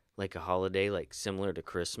 like a holiday, like similar to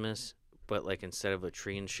Christmas, but like instead of a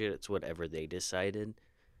tree and shit, it's whatever they decided.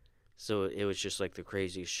 So it was just like the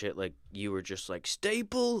craziest shit. Like you were just like,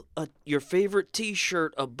 staple your favorite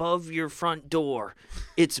T-shirt above your front door.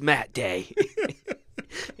 It's Matt Day.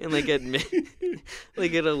 And like at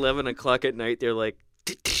 11 o'clock at night, they're like,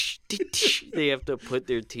 they have to put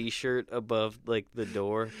their T-shirt above like the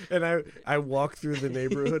door. And I walk through the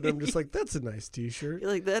neighborhood. And I'm just like, that's a nice T-shirt. You're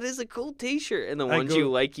like, that is a cool T-shirt. And the ones you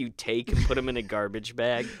like, you take and put them in a garbage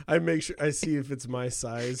bag. I make sure I see if it's my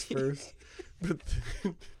size first, but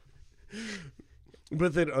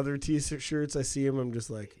then other T-shirts, I see them. I'm just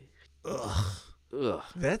like, ugh.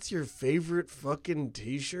 That's your favorite fucking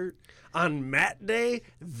T-shirt on Matt Day?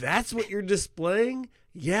 That's what you're displaying?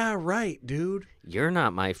 Yeah, right, dude. You're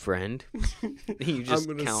not my friend. You just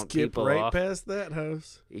I'm gonna count skip people right off. Past that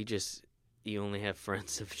house. You only have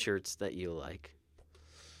friends of shirts that you like,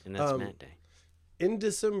 and that's Matt Day. In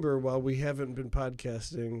December, while we haven't been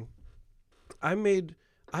podcasting, I made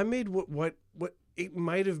what it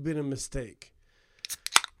might have been a mistake,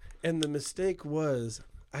 and the mistake was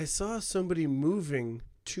I saw somebody moving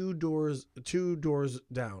two doors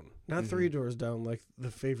down, not 3 doors down, like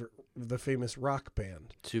the famous rock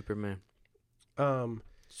band, Superman.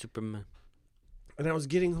 Superman. And I was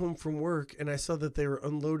getting home from work, and I saw that they were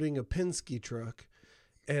unloading a Penske truck,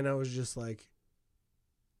 and I was just like,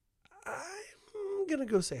 I'm gonna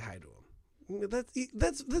go say hi to him.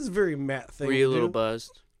 That's a very Matt thing. Were you a little do.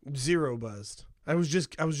 buzzed? Zero buzzed. I was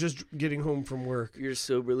just getting home from work. You're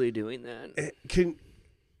soberly doing that.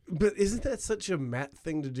 But isn't that such a Matt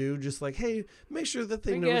thing to do? Just like, hey, make sure that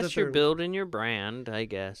they know that you're building your brand. I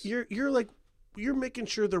guess you're making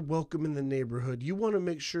sure they're welcome in the neighborhood. You want to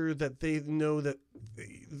make sure that they know that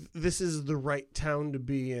this is the right town to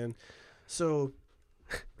be in. So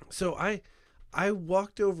I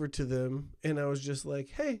walked over to them and I was just like,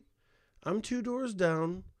 hey, I'm 2 doors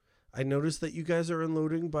down. I noticed that you guys are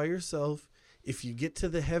unloading by yourself. If you get to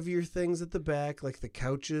the heavier things at the back, like the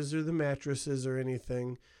couches or the mattresses or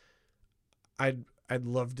anything, I'd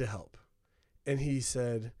love to help. And he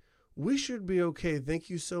said, we should be okay.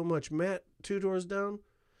 Thank you so much, Matt. 2 doors down.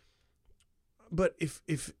 But if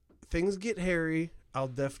things get hairy, I'll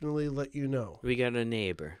definitely let you know. We got a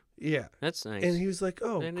neighbor. Yeah. That's nice. And he was like,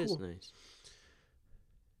 oh, that cool. is nice.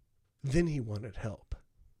 Then he wanted help.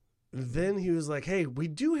 then he was like, hey, we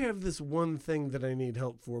do have this one thing that I need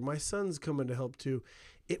help for. My son's coming to help too.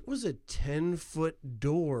 It was a 10-foot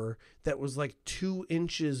door that was like 2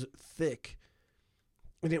 inches thick.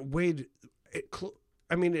 And it weighed,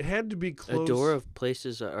 it had to be close. A door of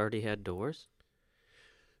places that already had doors?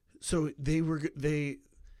 So it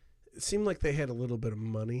seemed like they had a little bit of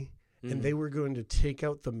money, and they were going to take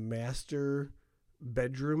out the master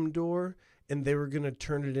bedroom door, and they were going to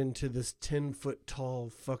turn it into this 10-foot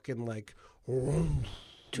tall fucking like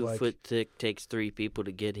 2 foot thick, takes 3 people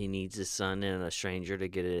to get. He needs his son and a stranger to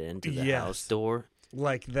get it into the house door.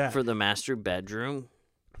 Like that. For the master bedroom?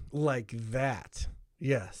 Like that.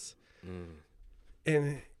 Yes.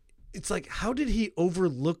 And it's like, how did he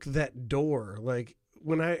overlook that door? Like,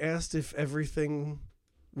 when I asked if everything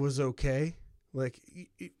was okay, like,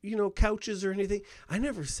 couches or anything, I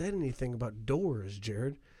never said anything about doors,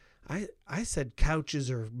 Jarrod. I said couches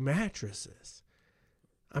or mattresses.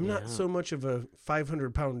 I'm not so much of a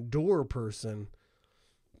 500-pound door person.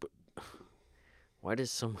 But why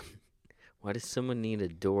does someone need a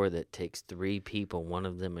door that takes 3 people, one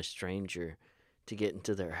of them a stranger, to get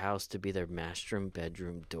into their house to be their master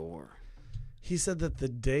bedroom door? He said that the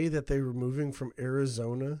day that they were moving from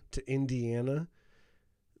Arizona to Indiana,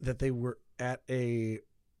 that they were at a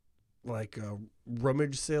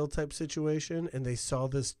rummage sale type situation, and they saw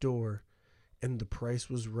this door, and the price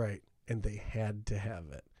was right, and they had to have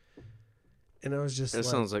it. And I was just that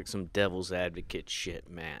sounds like some devil's advocate shit,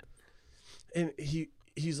 Matt. And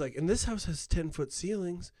he's like, and this house has 10-foot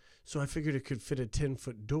ceilings, so I figured it could fit a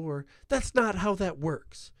 10-foot door. That's not how that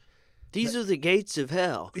works. These are the gates of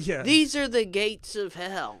hell. Yeah. These are the gates of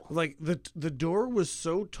hell. Like, the door was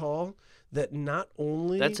so tall that not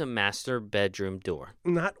only... That's a master bedroom door.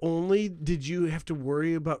 Not only did you have to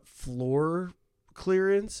worry about floor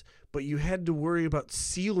clearance, but you had to worry about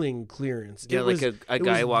ceiling clearance. Yeah, a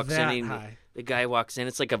guy walks in. High. The guy walks in.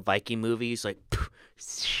 It's like a Viking movie. He's like...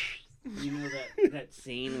 You know that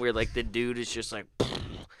scene where, like, the dude is just like...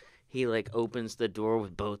 He, like, opens the door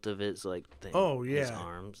with both of his, like, his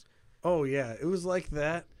arms. Oh, yeah. It was like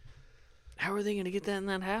that. How are they going to get that in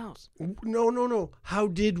that house? No. How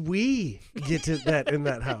did we get to that in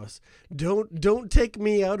that house? Don't take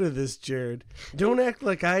me out of this, Jarrod. Don't act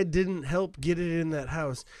like I didn't help get it in that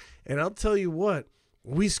house. And I'll tell you what,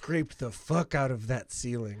 we scraped the fuck out of that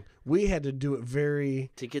ceiling. We had to do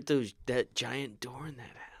it to get that giant door in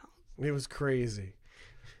that house. It was crazy.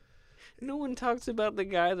 No one talks about the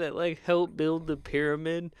guy that, like, helped build the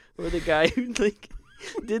pyramid, or the guy who, like,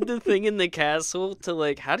 did the thing in the castle to,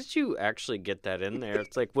 like, how did you actually get that in there?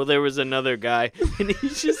 It's like, well, there was another guy, and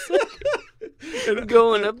he's just, like,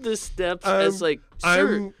 going up the steps as, like,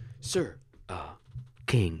 Sir,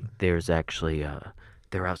 King, there's actually,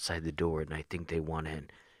 they're outside the door, and I think they want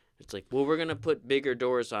in. It's like, well, we're going to put bigger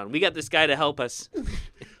doors on. We got this guy to help us.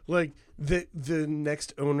 Like, the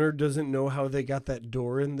next owner doesn't know how they got that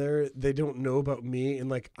door in there. They don't know about me, and,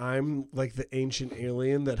 like, I'm, like, the ancient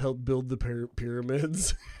alien that helped build the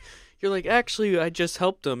pyramids. You're like, actually, I just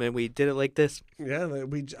helped them, and we did it like this. Yeah,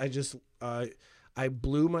 I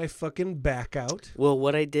blew my fucking back out. Well,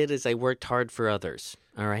 what I did is I worked hard for others,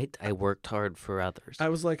 all right? I worked hard for others. I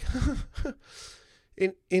was like,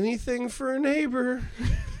 anything for a neighbor.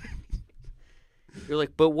 You're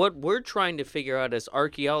like, but what we're trying to figure out as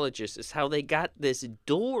archaeologists is how they got this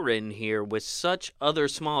door in here with such other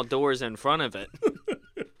small doors in front of it.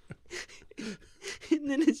 And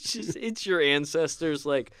then it's your ancestors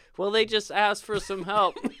like, well, they just asked for some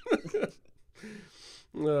help.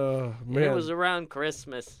 Oh, man. And it was around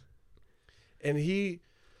Christmas. And he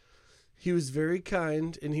was very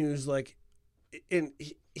kind, and he was like, and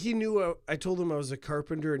he knew I told him I was a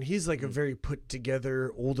carpenter, and he's like a very put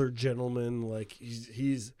together older gentleman. Like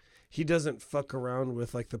he doesn't fuck around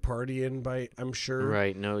with like the partying I'm sure.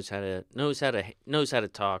 Right, knows how to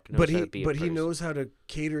talk. But he knows how to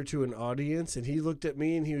cater to an audience. And he looked at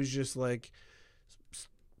me and he was just like,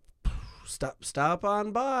 stop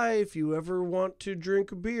on by if you ever want to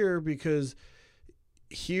drink a beer, because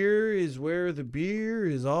here is where the beer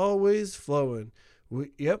is always flowing.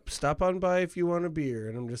 Stop on by if you want a beer.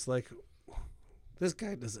 And I'm just like, this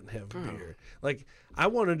guy doesn't have beer. Like, I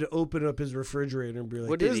wanted to open up his refrigerator and be like,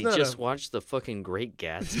 what did he just watch the fucking Great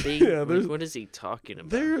Gatsby? Yeah, like, what is he talking about?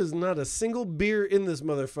 There is not a single beer in this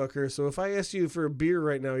motherfucker. So if I asked you for a beer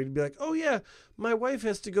right now, you'd be like, oh yeah, my wife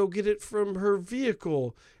has to go get it from her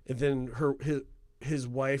vehicle. And then his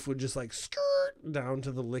wife would just like skirt down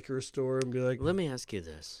to the liquor store and be like, let me ask you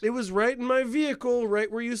this. It was right in my vehicle, right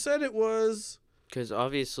where you said it was. Because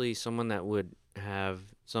obviously someone that would have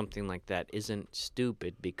something like that isn't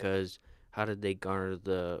stupid, because how did they garner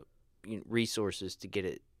the resources to get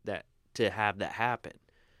it that to have that happen.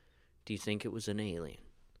 Do you think it was an alien?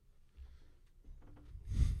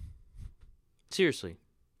 Seriously.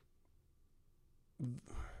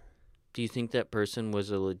 Do you think that person was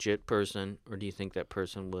a legit person, or do you think that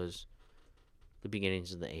person was the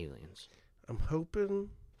beginnings of the aliens? I'm hoping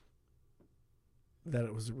that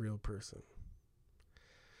it was a real person.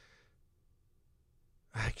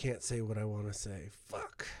 I can't say what I want to say.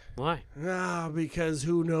 Fuck. Why? Because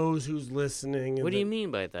who knows who's listening. What do you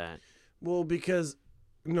mean by that? Well, because...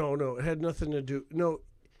 No, it had nothing to do... No.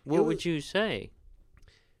 What would you say?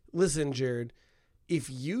 Listen, Jarrod, if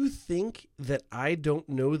you think that I don't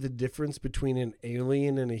know the difference between an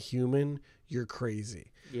alien and a human, you're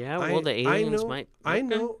crazy. Yeah, well, the aliens might... I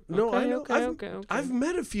know. No, I know. Okay. I've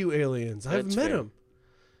met a few aliens. That's I've met fair. them.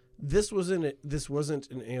 This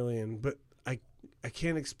wasn't an alien, but I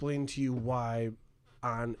can't explain to you why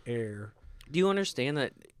on air. Do you understand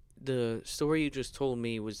that the story you just told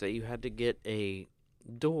me was that you had to get a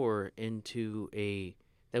door into a...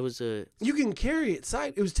 That was a... You can carry it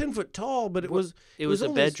side. It was 10 foot tall, but it was a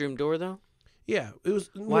almost, bedroom door, though? Yeah, it was...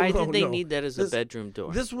 Why did they need that as a bedroom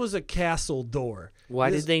door? This was a castle door. Why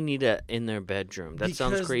did they need it in their bedroom? That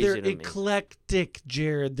sounds crazy to me. Because they're eclectic,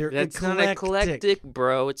 Jarrod. They're That's eclectic. not eclectic,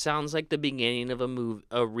 bro. It sounds like the beginning of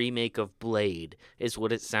a remake of Blade is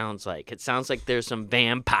what it sounds like. It sounds like there's some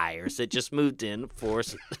vampires that just moved in,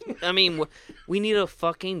 force. I mean, we need a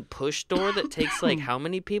fucking push door that takes like how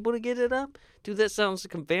many people to get it up? Dude, that sounds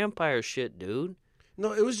like a vampire shit, dude.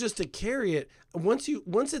 No, it was just to carry it. Once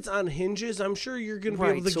it's on hinges, I'm sure you're going to be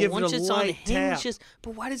able to give it a once it's light on hinges,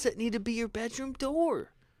 but why does it need to be your bedroom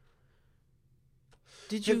door?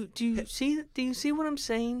 Do you see what I'm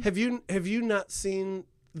saying? Have you not seen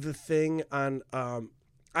the thing on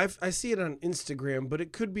I see it on Instagram, but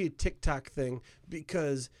it could be a TikTok thing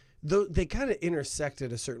because they kind of intersect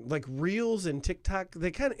at a certain, like Reels and TikTok,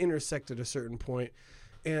 they kind of intersect at a certain point,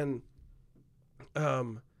 and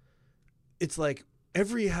it's like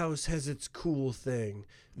every house has its cool thing.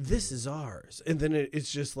 This is ours. And then it's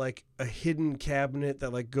just like a hidden cabinet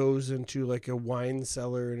that like goes into like a wine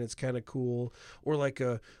cellar and it's kind of cool. Or like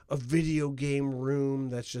a video game room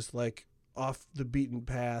that's just like off the beaten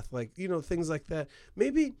path. Like, you know, things like that.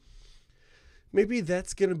 Maybe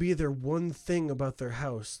that's going to be their one thing about their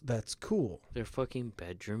house that's cool. Their fucking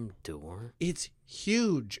bedroom door? It's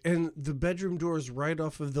huge. And the bedroom door is right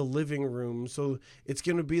off of the living room. So it's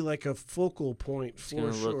going to be like a focal point for sure.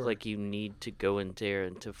 It's going to look like you need to go in there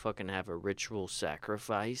and to fucking have a ritual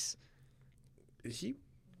sacrifice.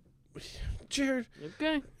 Jarrod.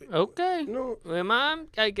 Okay. No.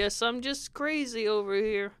 I guess I'm just crazy over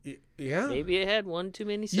here. Yeah. Maybe I had one too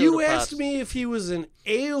many soda You pops. asked me if he was an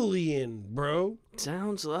alien, bro.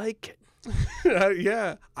 Sounds like it.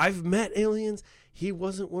 Yeah. I've met aliens. He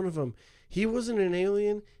wasn't one of them. He wasn't an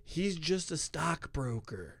alien. He's just a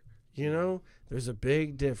stockbroker. You know? There's a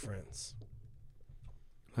big difference.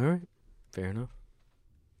 All right. Fair enough.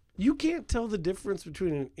 You can't tell the difference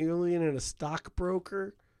between an alien and a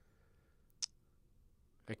stockbroker?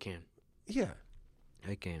 I can. Yeah.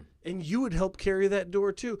 I can. And you would help carry that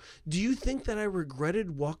door, too. Do you think that I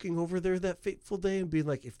regretted walking over there that fateful day and being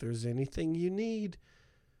like, if there's anything you need,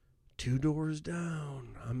 2 doors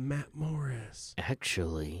down, I'm Matt Morris.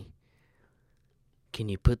 Actually, can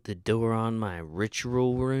you put the door on my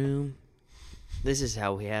ritual room? This is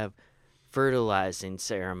how we have fertilizing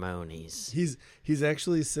ceremonies. He's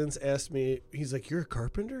actually since asked me, he's like, you're a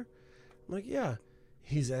carpenter? I'm like, yeah.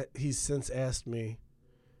 He's since asked me,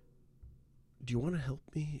 do you want to help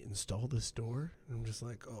me install this door? And I'm just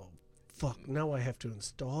like, oh, fuck. Now I have to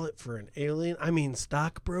install it for an alien? I mean,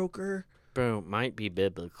 stockbroker? Bro, it might be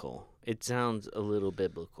biblical. It sounds a little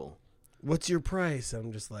biblical. What's your price?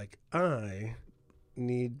 I'm just like, I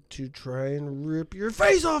need to try and rip your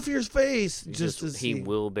face off your face. Just to see. He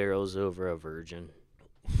wheelbarrows over a virgin.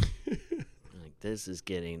 Like, this is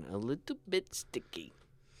getting a little bit sticky.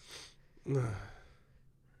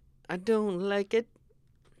 I don't like it.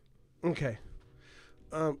 Okay.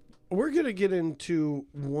 We're going to get into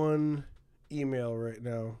one email right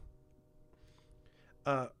now.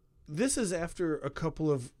 This is after a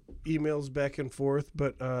couple of emails back and forth,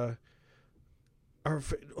 but hold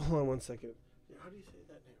on one second. How do you say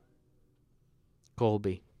that name?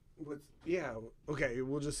 Colby. Okay,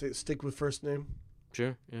 we'll just stick with first name.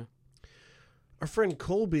 Sure, yeah. Our friend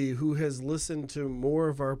Colby, who has listened to more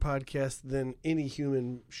of our podcast than any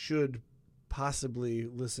human should possibly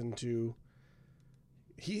listen to,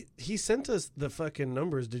 he sent us the fucking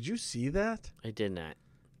numbers. Did you see that? I did not.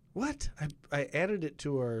 What? I added it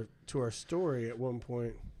to our story at one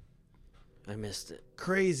point. I missed it.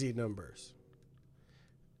 Crazy numbers.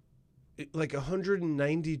 like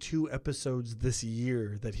 192 episodes this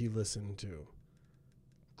year that he listened to.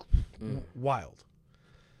 Wild.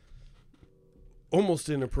 Almost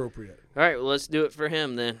inappropriate. All right, well, let's do it for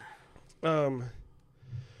him then.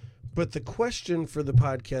 But the question for the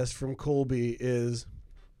podcast from Colby is,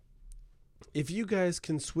 if you guys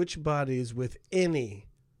can switch bodies with any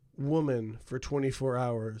woman for 24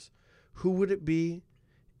 hours, who would it be,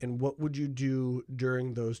 and what would you do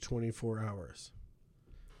during those 24 hours?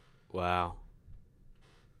 Wow.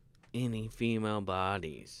 Any female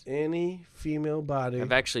bodies. Any female body.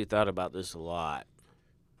 I've actually thought about this a lot.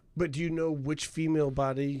 But do you know which female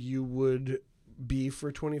body you would be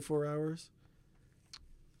for 24 hours?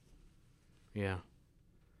 Yeah.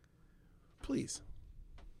 Please.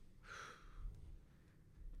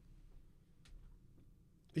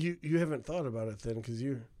 You haven't thought about it then, because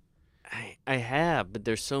you... I have, but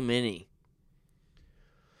there's so many.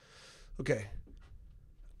 Okay.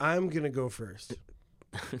 I'm going to go first.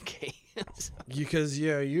 Okay. Because,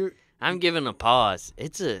 you're... I'm giving a pause.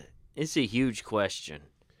 It's a huge question.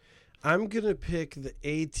 I'm going to pick the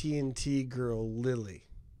AT&T girl, Lily.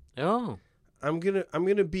 Oh. I'm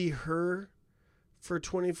gonna be her for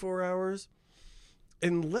 24 hours.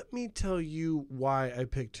 And let me tell you why I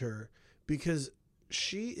picked her. Because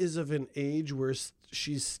she is of an age where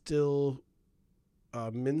she's still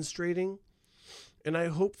menstruating. And I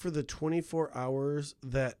hope for the 24 hours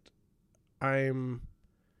that I'm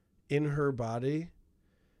in her body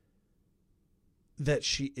that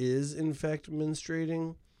she is, in fact,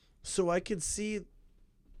 menstruating. So I could see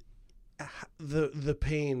the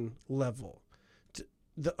pain level,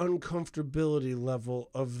 the uncomfortability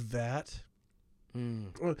level of that.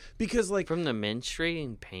 Because, like, from the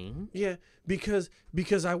menstruating pain? Yeah, because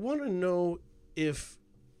I want to know if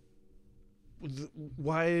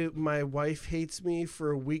why my wife hates me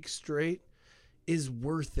for a week straight is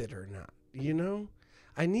worth it or not. You know,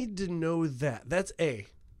 I need to know that. That's A.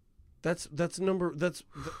 That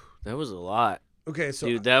was a lot. Okay, so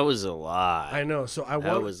dude, that was a lot. I know. So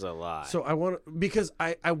that was a lot. So I want, because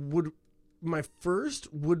I would, my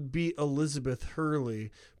first would be Elizabeth Hurley,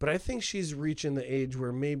 but I think she's reaching the age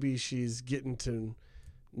where maybe she's getting to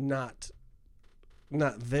not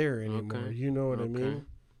there anymore. Okay. You know what I mean?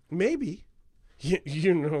 Maybe.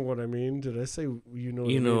 You know what I mean? Did I say you know what I mean?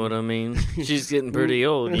 You know what I mean? She's getting pretty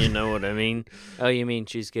old. You know what I mean? Oh, you mean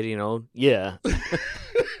she's getting old? Yeah.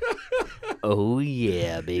 Oh,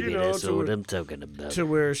 yeah, baby. That's what I'm talking about. To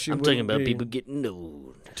where I'm talking about people getting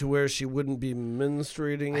old. To where she wouldn't be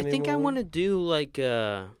menstruating anymore? I think I want to do, like,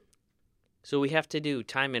 so we have to do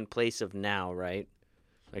time and place of now, right?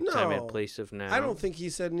 Like, no, time and place of now. I don't think he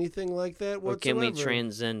said anything like that whatsoever. Or can we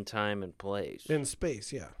transcend time and place? In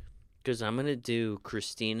space, yeah. Because I'm going to do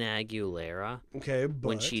Christina Aguilera. Okay, but...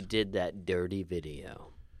 when she did that dirty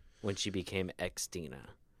video. When she became Xtina.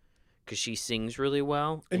 Because she sings really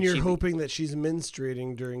well. And you're hoping that she's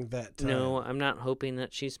menstruating during that time. No, I'm not hoping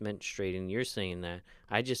that she's menstruating. You're saying that.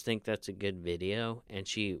 I just think that's a good video. And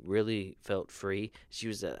she really felt free. She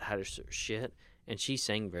was at how to shit. And she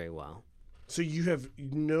sang very well. So you have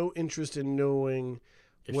no interest in knowing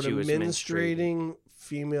what a menstruating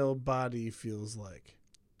female body feels like?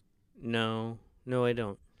 No. No, I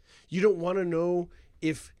don't. You don't want to know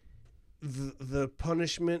if the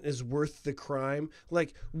punishment is worth the crime?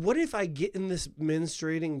 Like, what if I get in this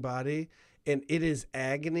menstruating body and it is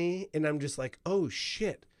agony and I'm just like, oh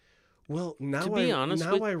shit. Well, now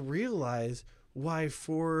I realize why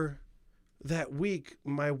for that week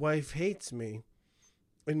my wife hates me.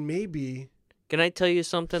 And maybe... Can I tell you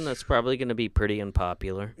something that's probably going to be pretty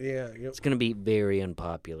unpopular? Yeah. Yep. It's going to be very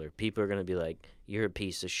unpopular. People are going to be like, you're a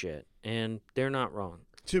piece of shit. And they're not wrong.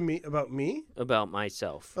 To me? About me? About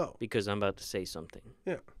myself. Oh. Because I'm about to say something.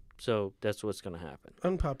 Yeah. So that's what's going to happen.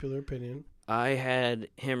 Unpopular opinion. I had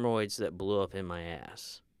hemorrhoids that blew up in my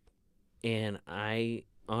ass. And I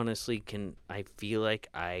honestly I feel like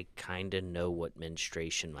I kind of know what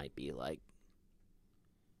menstruation might be like.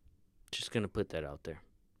 Just going to put that out there.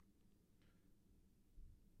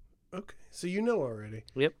 Okay, so you know already.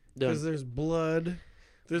 Yep, done. Because there's blood.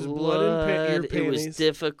 There's blood in your panties. It was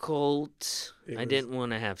difficult. I didn't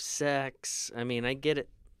want to have sex. I mean, I get it.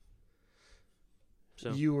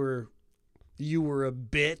 So you were a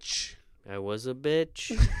bitch. I was a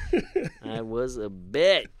bitch. I was a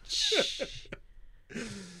bitch.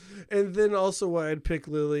 And then also why I'd pick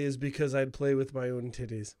Lily is because I'd play with my own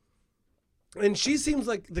titties. And she seems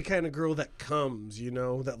like the kind of girl that comes, you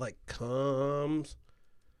know, that like comes.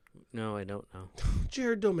 No, I don't know.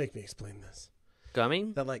 Jarrod, don't make me explain this.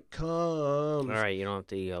 Coming? That like comes. All right, you don't have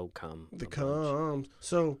to yell come. The comes.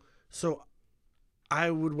 So I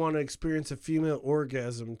would want to experience a female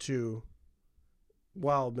orgasm too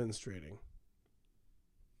while menstruating.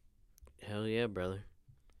 Hell yeah, brother.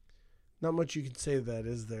 Not much you can say to that,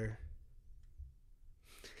 is there?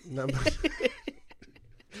 Not much.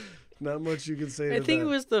 Not much you can say to that. I think it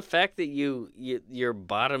was the fact that your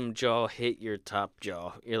bottom jaw hit your top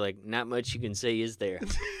jaw. You're like, not much you can say, is there?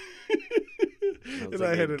 And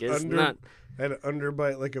I had an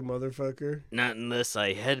underbite like a motherfucker. Not unless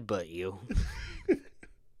I headbutt you.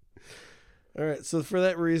 All right, so for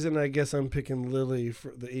that reason, I guess I'm picking Lily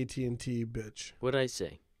for the AT&T bitch. What'd I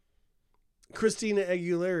say? Christina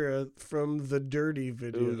Aguilera from the Dirty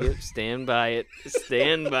video. Ooh, yep, stand by it.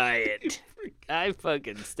 Stand by it. I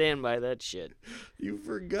fucking stand by that shit. You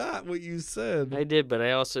forgot what you said. I did, but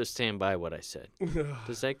I also stand by what I said.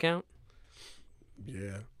 Does that count?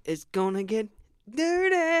 Yeah. It's gonna get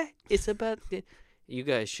dirty. It's about... You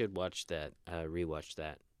guys should watch that, rewatch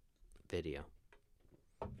that video.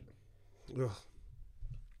 Ugh.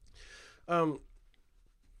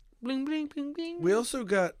 Bling, bling, bling, bling. We also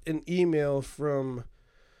got an email from,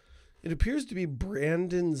 it appears to be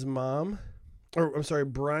Brian's mom, and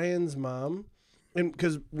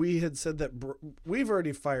because we had said that we've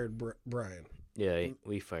already fired Brian. Yeah,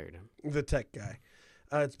 we fired him. The tech guy.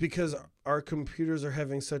 It's because our computers are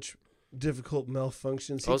having such difficult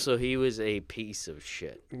malfunctions. Also, he was a piece of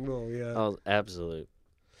shit. Oh, yeah. Oh, absolute.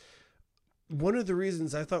 One of the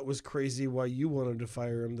reasons I thought was crazy why you wanted to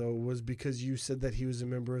fire him, though, was because you said that he was a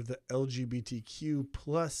member of the LGBTQ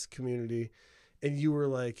plus community, and you were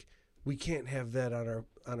like, "We can't have that on our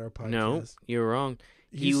podcast." No, you're wrong.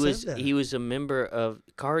 He was a member of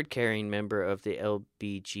card-carrying member of the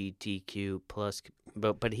LGBTQ plus,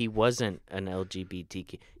 but he wasn't an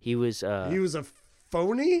LGBTQ. He was a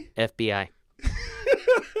phony FBI.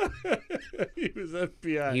 He was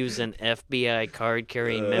FBI. He was an FBI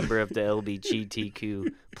card-carrying member of the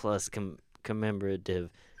LGBTQ plus commemorative.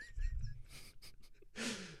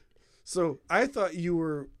 So I thought you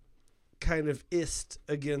were kind of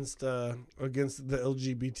against the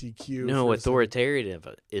LGBTQ. No,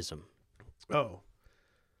 authoritarianism. Oh.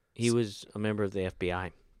 He was a member of the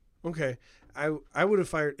FBI. Okay. I would have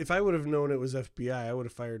fired, if I would have known it was FBI, I would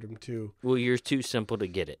have fired him too. Well, you're too simple to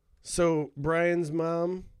get it. So Brian's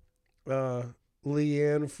mom,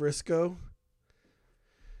 Leanne Frisco.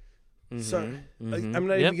 Mm-hmm, So mm-hmm. I'm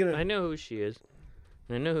not even gonna. I know who she is.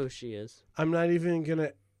 I'm not even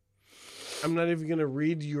gonna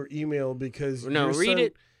read your email because read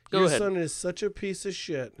it. Go your ahead. son is such a piece of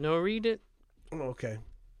shit. No, read it. Okay.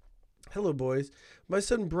 Hello, boys. My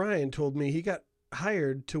son Brian told me he got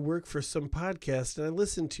hired to work for some podcast, and I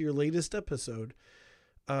listened to your latest episode.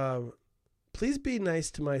 Please be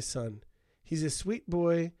nice to my son. He's a sweet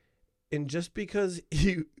boy, and just because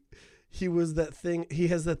he has that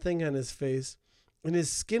thing on his face, and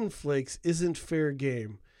his skin flakes isn't fair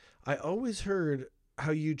game. I always heard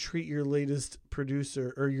how you treat your latest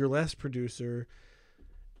producer or your last producer,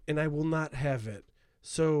 and I will not have it.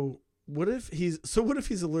 So what if he's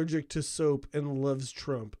allergic to soap and loves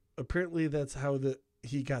Trump? Apparently that's how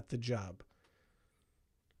he got the job.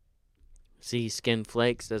 See, skin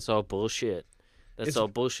flakes, that's all bullshit. That's all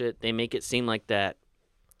bullshit. They make it seem like that.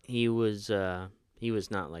 He was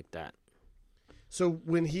not like that. So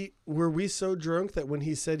were we so drunk that when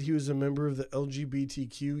he said he was a member of the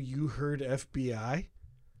LGBTQ, you heard FBI?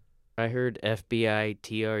 I heard FBI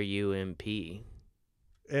TRUMP.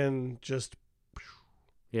 And just...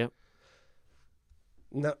 Yep.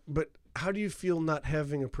 No, but how do you feel not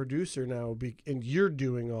having a producer now and you're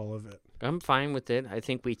doing all of it? I'm fine with it. I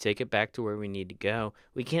think we take it back to where we need to go.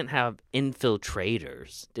 We can't have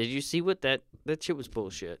infiltrators. Did you see what that shit was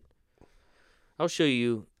bullshit? I'll show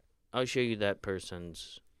you that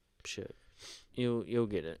person's shit. You'll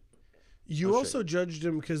get it. You also judged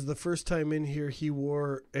him because the first time in here he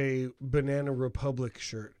wore a Banana Republic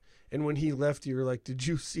shirt. And when he left, you were like, "Did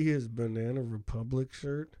you see his Banana Republic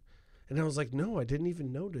shirt?" And I was like, "No, I didn't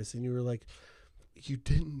even notice." And you were like, "You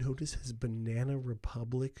didn't notice his Banana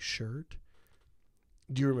Republic shirt?"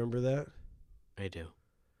 Do you remember that? I do.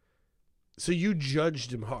 So you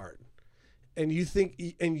judged him hard. And you think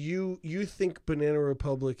Banana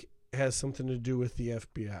Republic has something to do with the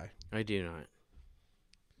FBI? I do not.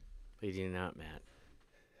 I do not, Matt.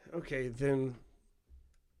 Okay, then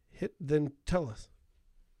tell us.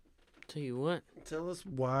 Tell you what. Tell us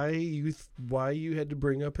why you had to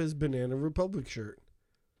bring up his Banana Republic shirt.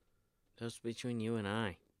 That's between you and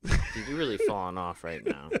I. Dude, you're really falling off right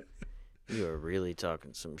now. You are really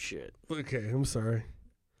talking some shit. Okay, I'm sorry.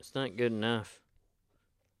 It's not good enough.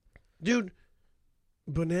 Dude,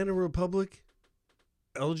 Banana Republic,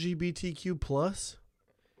 LGBTQ+,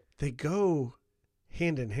 they go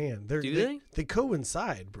hand in hand. Do they? They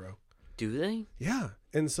coincide, bro. Do they? Yeah.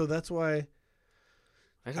 And so that's why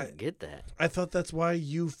I don't get that. I thought that's why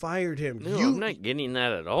you fired him. No, I'm not getting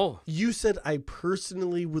that at all. You said, I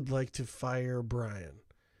personally would like to fire Brian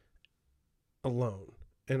alone.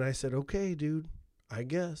 And I said, okay, dude, I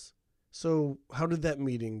guess. So how did that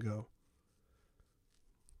meeting go?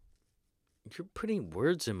 You're putting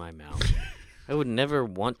words in my mouth. I would never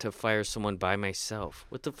want to fire someone by myself.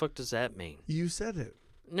 What the fuck does that mean? You said it.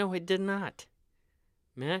 No, I did not.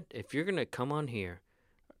 Matt, if you're going to come on here,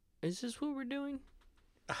 is this what we're doing?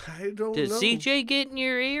 I don't Did know. CJ get in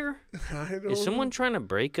your ear? I don't Is someone know. trying to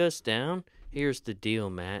break us down? Here's the deal,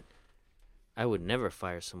 Matt. I would never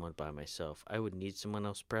fire someone by myself. I would need someone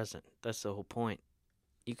else present. That's the whole point.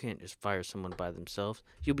 You can't just fire someone by themselves.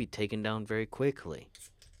 You'll be taken down very quickly.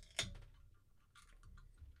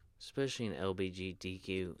 Especially an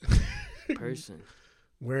LBGTQ person.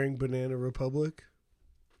 Wearing Banana Republic?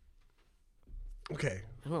 Okay.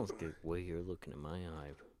 I don't like the way you're looking in my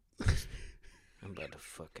eye. I'm about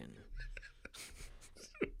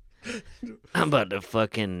to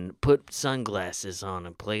fucking put sunglasses on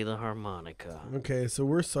and play the harmonica. Okay, so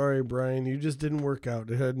we're sorry, Brian. You just didn't work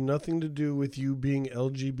out. It had nothing to do with you being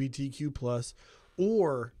LGBTQ+,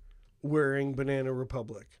 or wearing Banana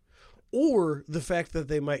Republic, or the fact that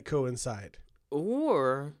they might coincide.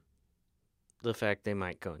 Or the fact they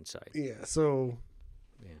might coincide. Yeah, so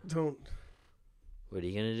don't. What are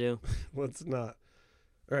you going to do? Let's not.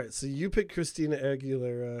 All right, so you picked Christina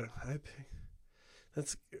Aguilera. I pick.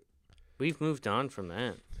 That's. We've moved on from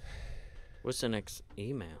that. What's the next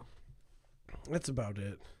email? That's about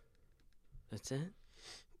it. That's it?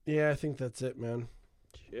 Yeah, I think that's it, man.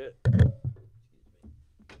 Shit.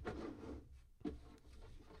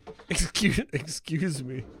 Excuse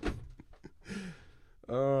me.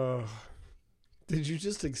 Did you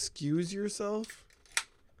just excuse yourself?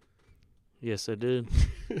 Yes, I did.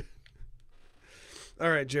 All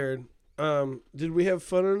right, Jarrod. Did we have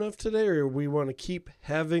fun enough today, or we want to keep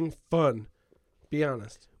having fun? Be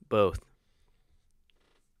honest. Both.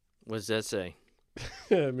 What does that say?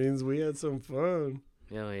 That means we had some fun.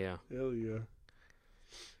 Hell yeah. Hell yeah.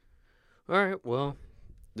 All right, well,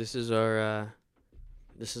 this is our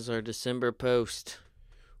December post.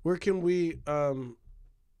 Where can we we'll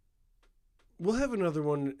have another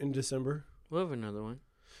one in December. We'll have another one.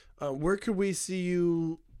 Where could we see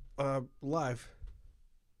you live?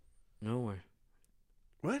 Nowhere.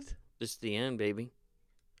 What? This is the end, baby.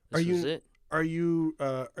 Are This you- was it. Are you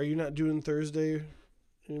not doing Thursday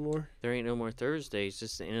anymore? There ain't no more Thursdays.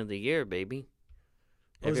 It's the end of the year, baby.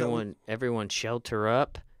 Oh, is that Everyone shelter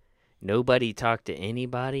up. Nobody talk to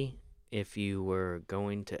anybody. If you were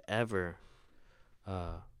going to ever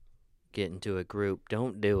get into a group,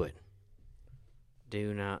 don't do it.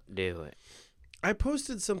 Do not do it. I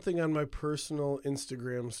posted something on my personal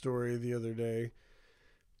Instagram story the other day,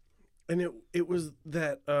 and it was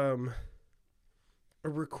that a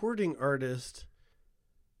recording artist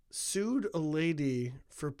sued a lady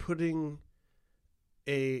for putting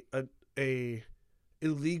a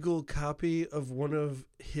illegal copy of one of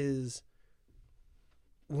his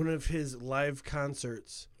live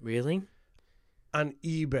concerts Really? on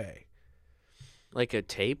eBay. Like a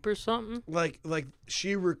tape or something? Like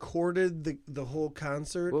she recorded the whole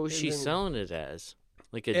concert. What was and she then selling it as?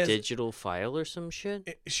 Like a As- digital file or some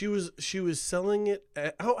shit? She was selling it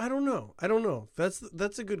at, I don't know.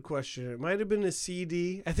 That's a good question. It might have been a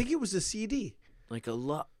CD. I think it was a CD. Like a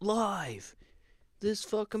live. This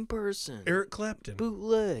fucking person. Eric Clapton.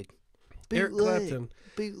 Bootleg. Eric Clapton.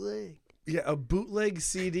 Bootleg. Yeah, a bootleg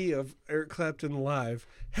CD of Eric Clapton live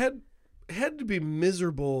had to be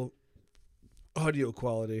miserable audio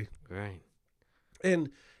quality. Right. And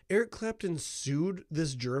Eric Clapton sued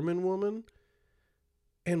this German woman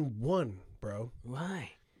and won, bro.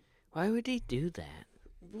 Why? Why would he do that?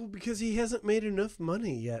 Well, because he hasn't made enough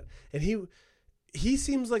money yet. And he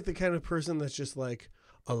seems like the kind of person that's just like,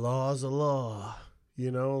 a law's a law. You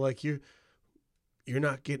know, like you're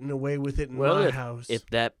not getting away with it in my house. If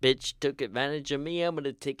that bitch took advantage of me, I'm going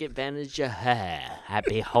to take advantage of her.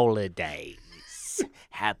 Happy holidays.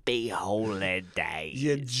 Happy holidays.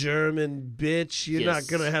 You German bitch, you're not Yes.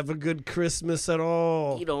 going to have a good Christmas at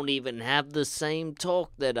all. You don't even have the same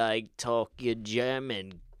talk that I talk, you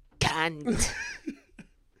German cunt.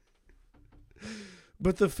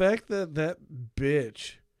 But the fact that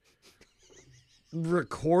bitch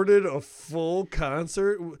recorded a full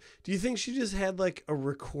concert, do you think she just had like a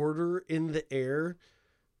recorder in the air?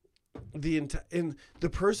 And the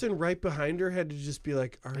person right behind her had to just be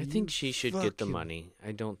like, I think she should get the money.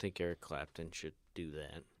 I don't think Eric Clapton should do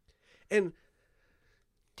that. And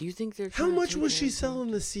Do you think they're How trying to much take was she Eric selling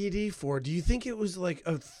Clapton? the CD for? Do you think it was like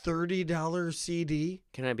a $30 CD?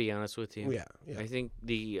 Can I be honest with you? Yeah. I think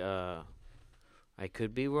I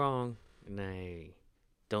could be wrong, and I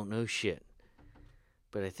don't know shit.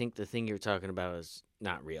 But I think the thing you're talking about is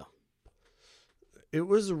not real. It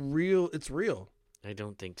was real. It's real. I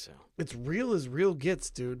don't think so. It's real as real gets,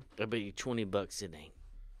 dude. I bet you $20 it ain't.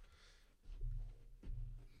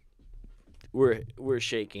 We're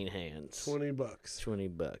shaking hands. $20.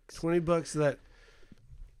 $20. $20 that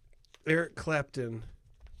Eric Clapton.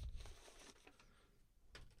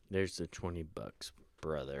 There's the $20,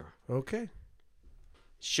 brother. Okay.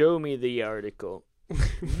 Show me the article.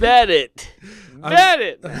 Vet it. Vet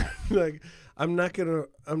it. Like I'm not gonna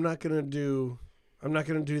do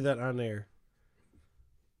that on air.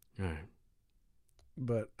 All right.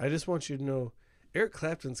 But I just want you to know, Eric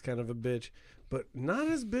Clapton's kind of a bitch, but not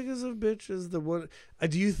as big as a bitch as the one.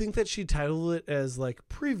 Do you think that she titled it as like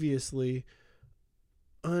previously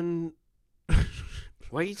Why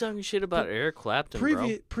are you talking shit about Eric Clapton,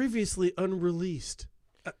 bro? previously unreleased?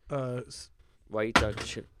 Why are you talking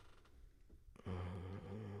shit?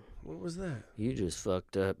 What was that? You just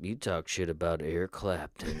fucked up. You talk shit about Eric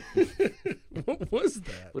Clapton. What was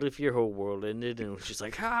that? What if your whole world ended and it was just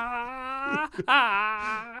like, ha,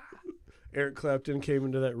 ha. Eric Clapton came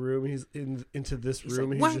into that room. He's into this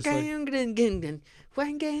room. Like, He's just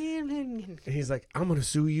like, he's like, I'm gonna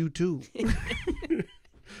sue you too.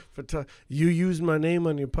 You used my name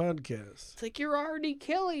on your podcast. It's like, you're already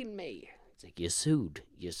killing me. It's like, you sued.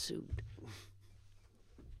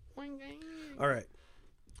 All right,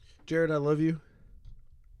 Jarrod, I love you.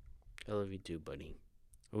 I love you too, buddy.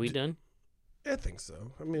 Are we done? I think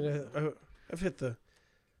so. I mean, I've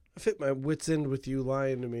hit my wit's end with you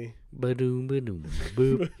lying to me. Ba-doom, ba-doom,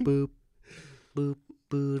 boop, boop, boop,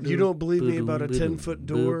 boop. You don't believe me about a 10-foot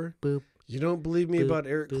door. Boop, You don't believe me about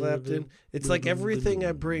Eric Clapton. It's like everything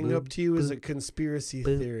I bring up to you is a conspiracy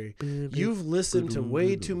theory. You've listened to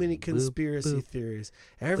way too many conspiracy theories.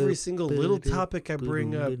 Every single little topic I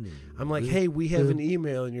bring up, I'm like, hey, we have an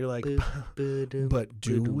email. And you're like, but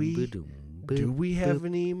do we? Do we have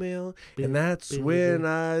an email? And that's when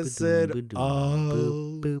I said,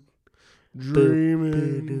 oh,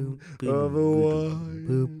 dreaming of a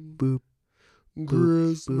white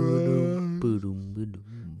Christmas,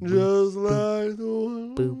 just like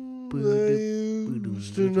the one they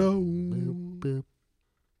used to know.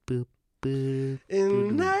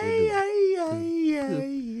 And I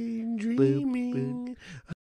dreaming